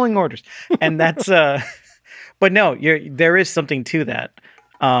just following orders. And that's... But no, there is something to that.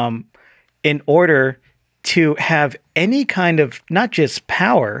 In order to have any kind of, not just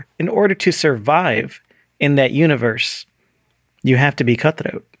power, in order to survive in that universe, you have to be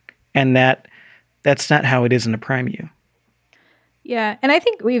cutthroat. And that's not how it is in the Prime U. Yeah, and I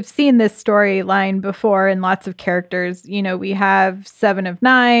think we've seen this storyline before in lots of characters. We have 7 of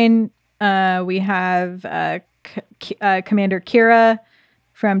 9. We have Commander Kira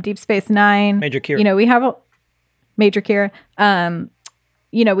from Deep Space Nine. Major Kira. We have Major Kira.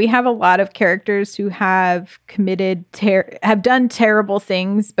 We have a lot of characters who have have done terrible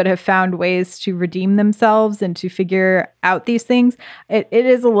things, but have found ways to redeem themselves and to figure out these things. It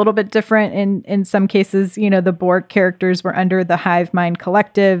is a little bit different in some cases. The Borg characters were under the Hive Mind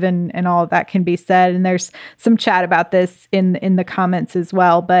Collective, and all of that can be said. And there's some chat about this in the comments as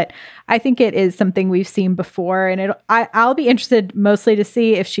well. But I think it is something we've seen before, and I'll be interested mostly to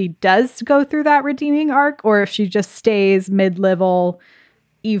see if she does go through that redeeming arc, or if she just stays mid-level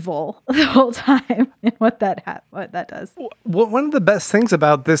evil the whole time, and what that does. One of the best things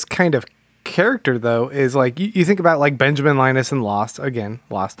about this kind of character, though, is like you think about like Benjamin Linus in Lost. But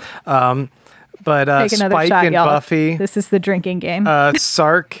Spike shot, and y'all. Buffy. This is the drinking game.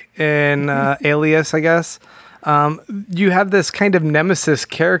 Sark in Alias, I guess. You have this kind of nemesis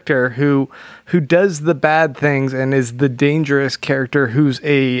character who does the bad things and is the dangerous character, who's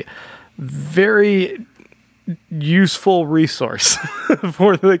a very useful resource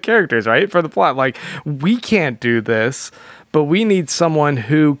for the characters, right? For the plot. Like, we can't do this, but we need someone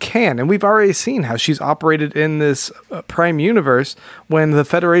who can. And we've already seen how she's operated in this Prime universe when the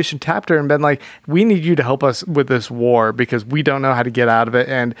Federation tapped her and been like, we need you to help us with this war because we don't know how to get out of it.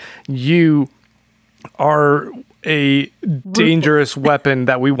 And you are a dangerous weapon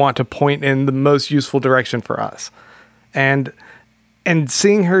that we want to point in the most useful direction for us. And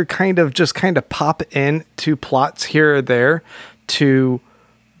seeing her kind of pop in to plots here or there to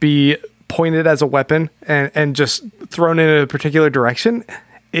be pointed as a weapon and just thrown in a particular direction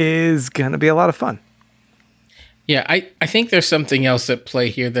is going to be a lot of fun. Yeah, I think there's something else at play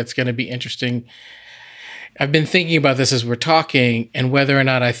here that's going to be interesting. I've been thinking about this as we're talking, and whether or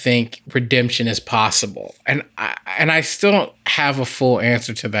not I think redemption is possible. And I still don't have a full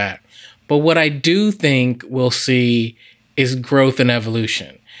answer to that. But what I do think we'll see is growth and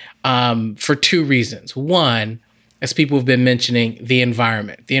evolution, for 2 reasons. One, as people have been mentioning, the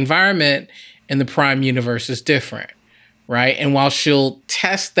environment. The environment in the Prime universe is different, right? And while she'll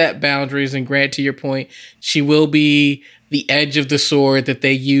test that boundaries, and Grant, to your point, she will be the edge of the sword that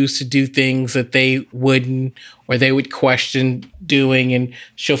they use to do things that they wouldn't, or they would question doing. And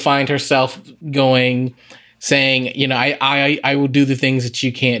she'll find herself saying, you know, I will do the things that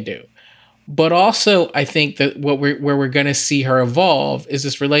you can't do. But also, I think that where we're going to see her evolve is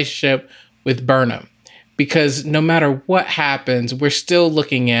this relationship with Burnham, because no matter what happens, we're still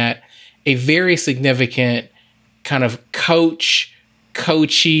looking at a very significant kind of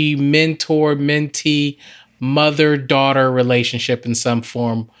coachy, mentor, mentee, mother-daughter relationship in some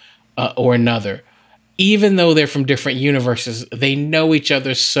form or another. Even though they're from different universes, they know each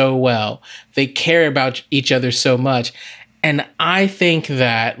other so well. They care about each other so much. And I think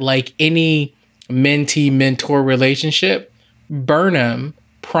that, like any mentee-mentor relationship, Burnham,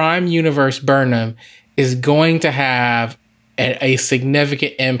 Prime Universe Burnham, is going to have a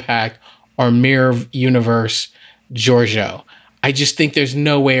significant impact on Mirror Universe Georgiou. I just think there's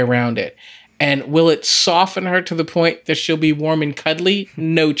no way around it. And will it soften her to the point that she'll be warm and cuddly?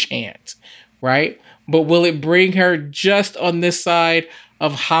 No chance, right? But will it bring her just on this side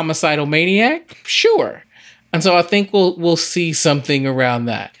of homicidal maniac? Sure. And so I think we'll see something around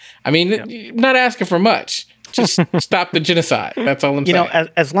that. I mean, I'm not asking for much. Just stop the genocide. That's all I'm saying. You know,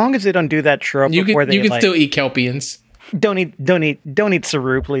 as long as they don't do that trope you before can, they you can still eat kelpians. Don't eat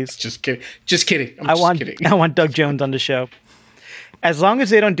Saru, please. Just kidding. Just kidding. I want Doug Jones on the show. As long as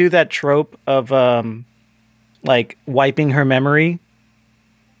they don't do that trope of like wiping her memory,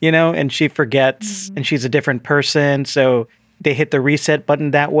 you know, and she forgets and she's a different person, so they hit the reset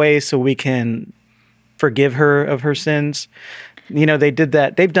button that way so we can forgive her of her sins. You know, they did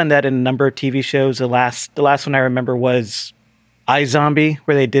that. They've done that in a number of TV shows. The last one I remember was iZombie,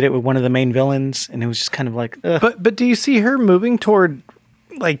 where they did it with one of the main villains, and it was just kind of like, ugh. But do you see her moving toward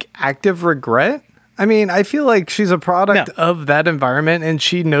like active regret? I mean, I feel like she's a product of that environment, and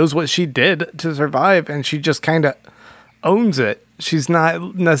she knows what she did to survive, and she just kind of owns it. She's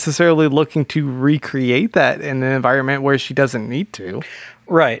not necessarily looking to recreate that in an environment where she doesn't need to.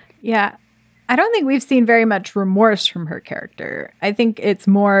 Right. Yeah. I don't think we've seen very much remorse from her character. I think it's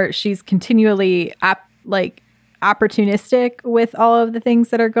more she's continually opportunistic with all of the things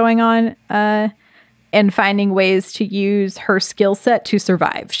that are going on and finding ways to use her skill set to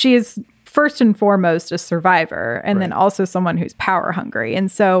survive. She is first and foremost a survivor, and then also someone who's power hungry.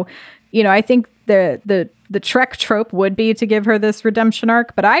 And so, you know, I think the Trek trope would be to give her this redemption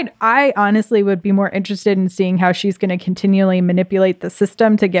arc, but I honestly would be more interested in seeing how she's going to continually manipulate the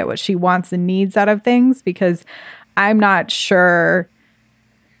system to get what she wants and needs out of things, because I'm not sure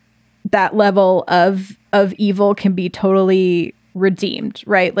that level of evil can be totally redeemed,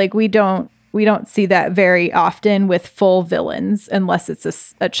 right? Like we don't see that very often with full villains unless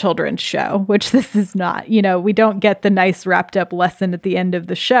it's a children's show, which this is not. You know, we don't get the nice wrapped up lesson at the end of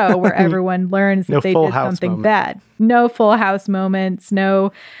the show where everyone learns that they did something bad. No Full House moments,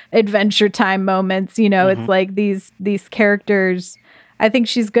 no Adventure Time moments. You know, it's like these characters. I think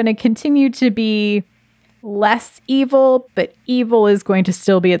she's going to continue to be less evil, but evil is going to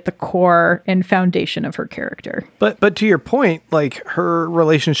still be at the core and foundation of her character. But to your point, like her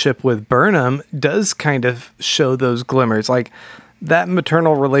relationship with Burnham does kind of show those glimmers. Like that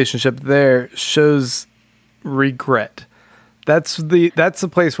maternal relationship there shows regret. That's the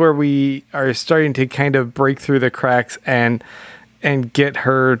place where we are starting to kind of break through the cracks and get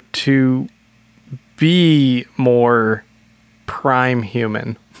her to be more prime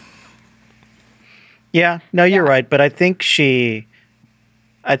human. Yeah, no, you're right. But I think she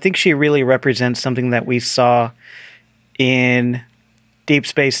really represents something that we saw in Deep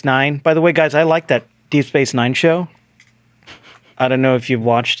Space Nine. By the way, guys, I like that Deep Space Nine show. I don't know if you've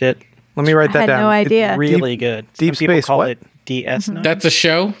watched it. Let me write that down. No idea. It's really good. Deep Some people Space call what? it DS9. That's a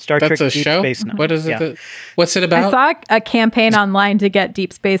show? Star Trek That's a Deep show? Space Nine. What is it? Yeah. What's it about? I saw a campaign online to get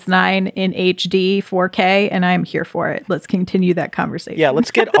Deep Space Nine in HD 4K, and I'm here for it. Let's continue that conversation. Yeah,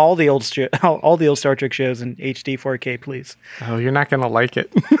 let's get all the old Star Trek shows in HD 4K, please. Oh, you're not going to like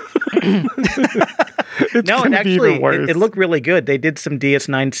it. No, and actually, it looked really good. They did some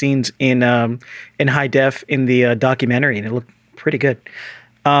DS9 scenes in high def in the documentary, and it looked pretty good.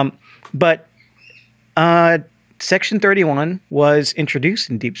 But Section 31 was introduced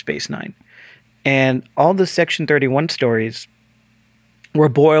in Deep Space Nine, and all the Section 31 stories were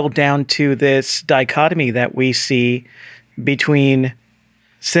boiled down to this dichotomy that we see between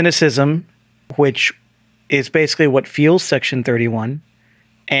cynicism, which is basically what fuels Section 31,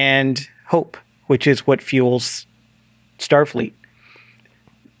 and hope, which is what fuels Starfleet.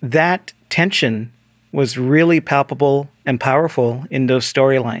 That tension was really palpable and powerful in those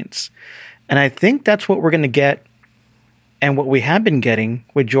storylines. And I think that's what we're going to get, and what we have been getting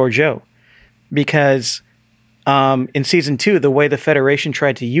with Georgiou, because In season 2, the way the Federation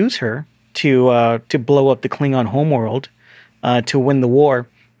tried to use her to blow up the Klingon homeworld to win the war,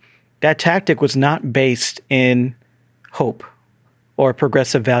 that tactic was not based in hope or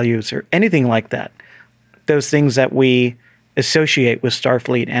progressive values or anything like that. Those things that we associate with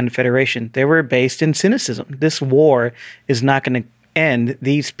Starfleet and Federation, they were based in cynicism. This war is not going to end.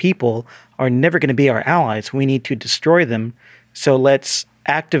 These people are never going to be our allies. We need to destroy them. So let's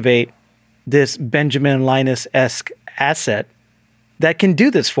activate this Benjamin Linus-esque asset that can do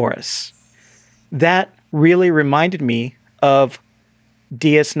this for us. That really reminded me of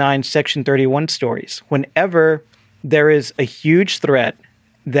DS9 Section 31 stories. Whenever there is a huge threat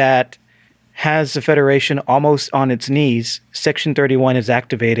that has the Federation almost on its knees, Section 31 is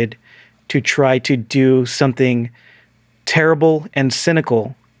activated to try to do something terrible and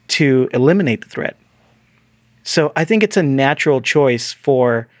cynical to eliminate the threat. So I think it's a natural choice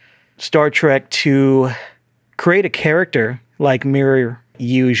for Star Trek to create a character like Mirror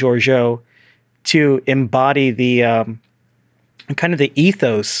U Georgiou to embody the kind of the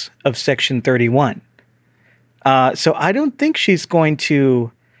ethos of Section 31. So I don't think she's going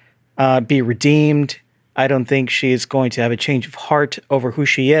to be redeemed. I don't think she's going to have a change of heart over who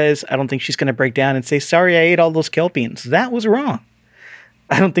she is. I don't think she's going to break down and say, sorry, I ate all those kelpians. That was wrong.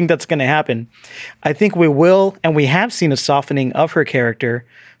 I don't think that's going to happen. I think we will, and we have seen a softening of her character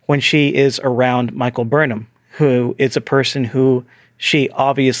when she is around Michael Burnham, who is a person who she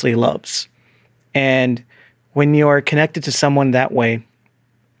obviously loves. And when you're connected to someone that way,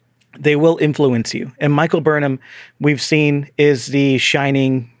 they will influence you. And Michael Burnham, we've seen, is the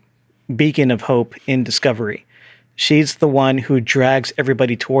shining beacon of hope in Discovery. She's the one who drags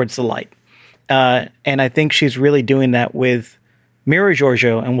everybody towards the light. And I think she's really doing that with Mirror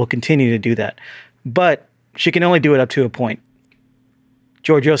Georgiou and will continue to do that. But she can only do it up to a point.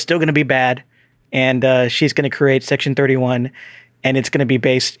 Georgiou's still going to be bad, and she's going to create Section 31, and it's going to be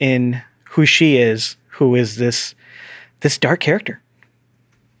based in who she is, who is this dark character.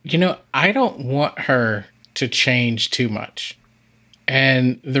 You know, I don't want her to change too much.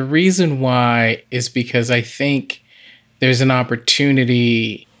 And the reason why is because I think there's an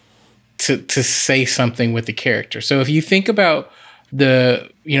opportunity to say something with the character. So if you think about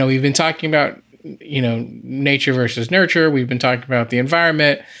we've been talking about, nature versus nurture. We've been talking about the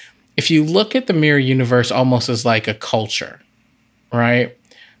environment. If you look at the Mirror universe almost as like a culture, right?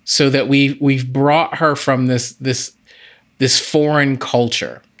 So that we've brought her from this foreign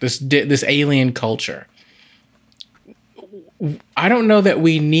culture, this alien culture. I don't know that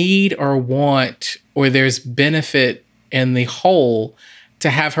we need or want, or there's benefit in the whole to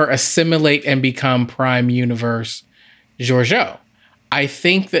have her assimilate and become Prime Universe Georgiou. I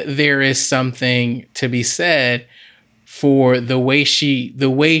think that there is something to be said for the way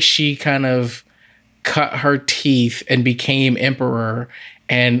she kind of cut her teeth and became Emperor,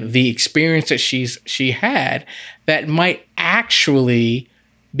 and the experience that she had that might actually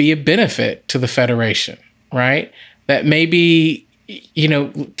be a benefit to the Federation, right? That maybe,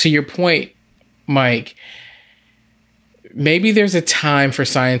 to your point, Mike, maybe there's a time for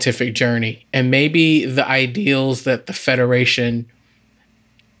scientific journey, and maybe the ideals that the Federation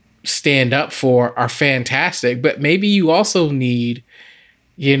stand up for are fantastic, but maybe you also need,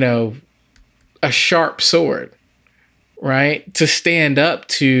 a sharp sword, right? To stand up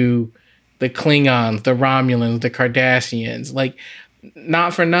to the Klingons, the Romulans, the Cardassians. Like,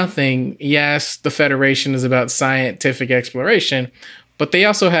 not for nothing, yes, the Federation is about scientific exploration, but they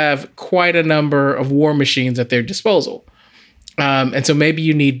also have quite a number of war machines at their disposal. And so maybe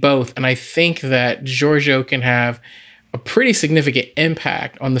you need both. And I think that Georgiou can have a pretty significant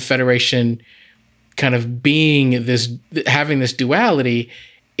impact on the Federation kind of having this duality,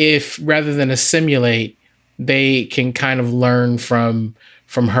 if rather than assimilate, they can kind of learn from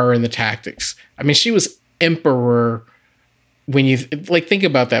her and the tactics. I mean, she was Emperor. When you think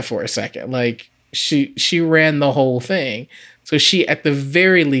about that for a second, like she ran the whole thing. So she, at the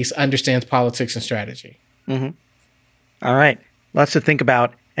very least, understands politics and strategy. Mm-hmm. All right. Lots to think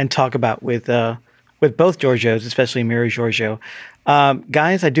about and talk about with both Georgious, especially Mirror Georgiou.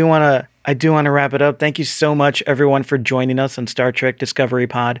 Guys, I do want to wrap it up. Thank you so much, everyone, for joining us on Star Trek Discovery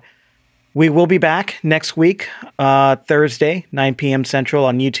Pod. We will be back next week, Thursday, 9 p.m. Central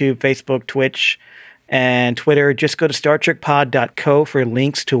on YouTube, Facebook, Twitch, and Twitter. Just go to StarTrekPod.co for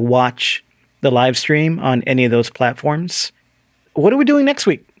links to watch the live stream on any of those platforms. What are we doing next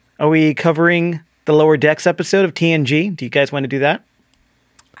week? Are we covering the Lower Decks episode of TNG? Do you guys want to do that?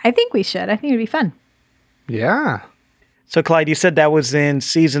 I think we should. I think it'd be fun. Yeah. So, Clyde, you said that was in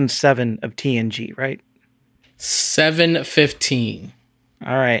season 7 of TNG, right? 7:15.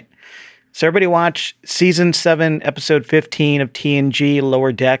 All right. So everybody watch season 7, episode 15 of TNG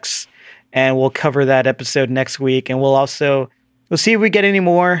Lower Decks, and we'll cover that episode next week. And we'll see if we get any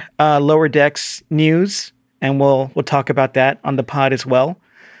more Lower Decks news, and we'll talk about that on the pod as well.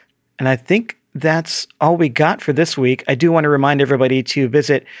 And I think that's all we got for this week. I do want to remind everybody to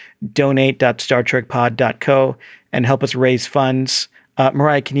visit donate.startrekpod.co and help us raise funds.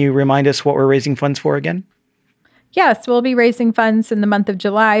 Mariah, can you remind us what we're raising funds for again? Yes, we'll be raising funds in the month of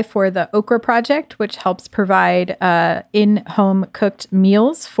July for the Okra Project, which helps provide in-home cooked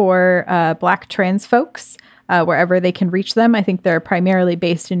meals for Black trans folks wherever they can reach them. I think they're primarily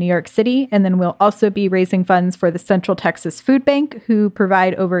based in New York City. And then we'll also be raising funds for the Central Texas Food Bank, who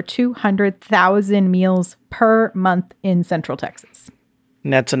provide over 200,000 meals per month in Central Texas.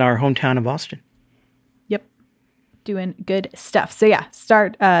 And that's in our hometown of Austin. Doing good stuff. So yeah,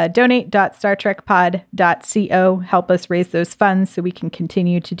 donate.startrekpod.co. Help us raise those funds so we can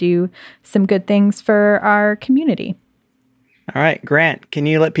continue to do some good things for our community. All right, Grant, can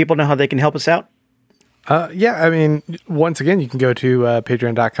you let people know how they can help us out? Yeah, I mean, once again, you can go to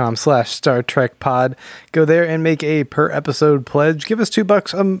patreon.com/StarTrekPod. Go there and make a per episode pledge. Give us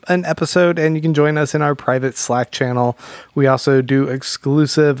 $2 an episode, and you can join us in our private Slack channel. We also do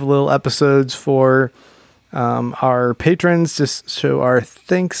exclusive little episodes for our patrons, just show our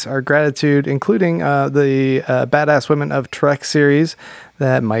thanks, our gratitude, including the Badass Women of Trek series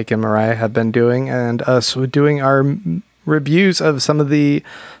that Mike and Mariah have been doing, and us doing our reviews of some of the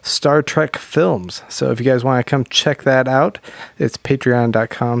Star Trek films. So if you guys want to come check that out, it's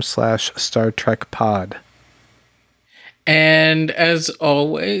patreon.com/StarTrekPod. And as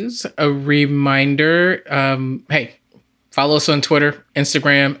always, a reminder, hey, follow us on Twitter,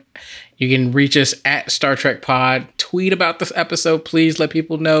 Instagram. You can reach us at Star Trek Pod. Tweet about this episode, please. Let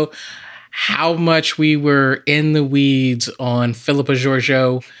people know how much we were in the weeds on Philippa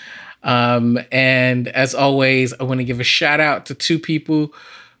Georgiou. And as always, I want to give a shout out to 2 people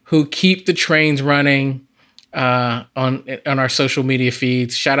who keep the trains running on our social media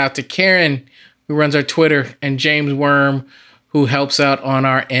feeds. Shout out to Karen, who runs our Twitter, and James Worm, who helps out on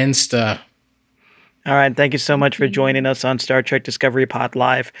our Insta. All right. Thank you so much for joining us on Star Trek Discovery Pod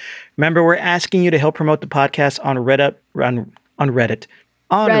Live. Remember, we're asking you to help promote the podcast on Reddit.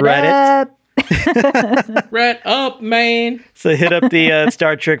 Red up, man. So hit up the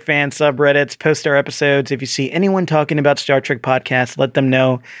Star Trek fan subreddits, post our episodes. If you see anyone talking about Star Trek podcasts, let them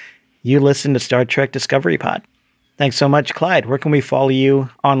know you listen to Star Trek Discovery Pod. Thanks so much, Clyde. Where can we follow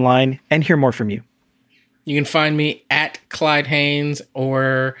you online and hear more from you? You can find me at Clyde Haynes,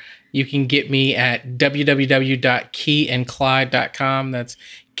 or you can get me at www.keyandclyde.com. That's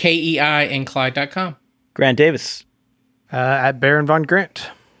KEI and Clyde.com. Grant Davis. At Baron Von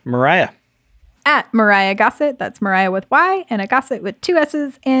Grant. Mariah. At Mariah Gossett. That's Mariah with Y and a Gossett with 2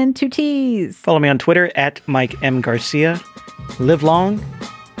 S's and 2 T's. Follow me on Twitter at Mike M. Garcia. Live long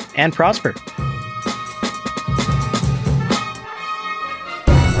and prosper.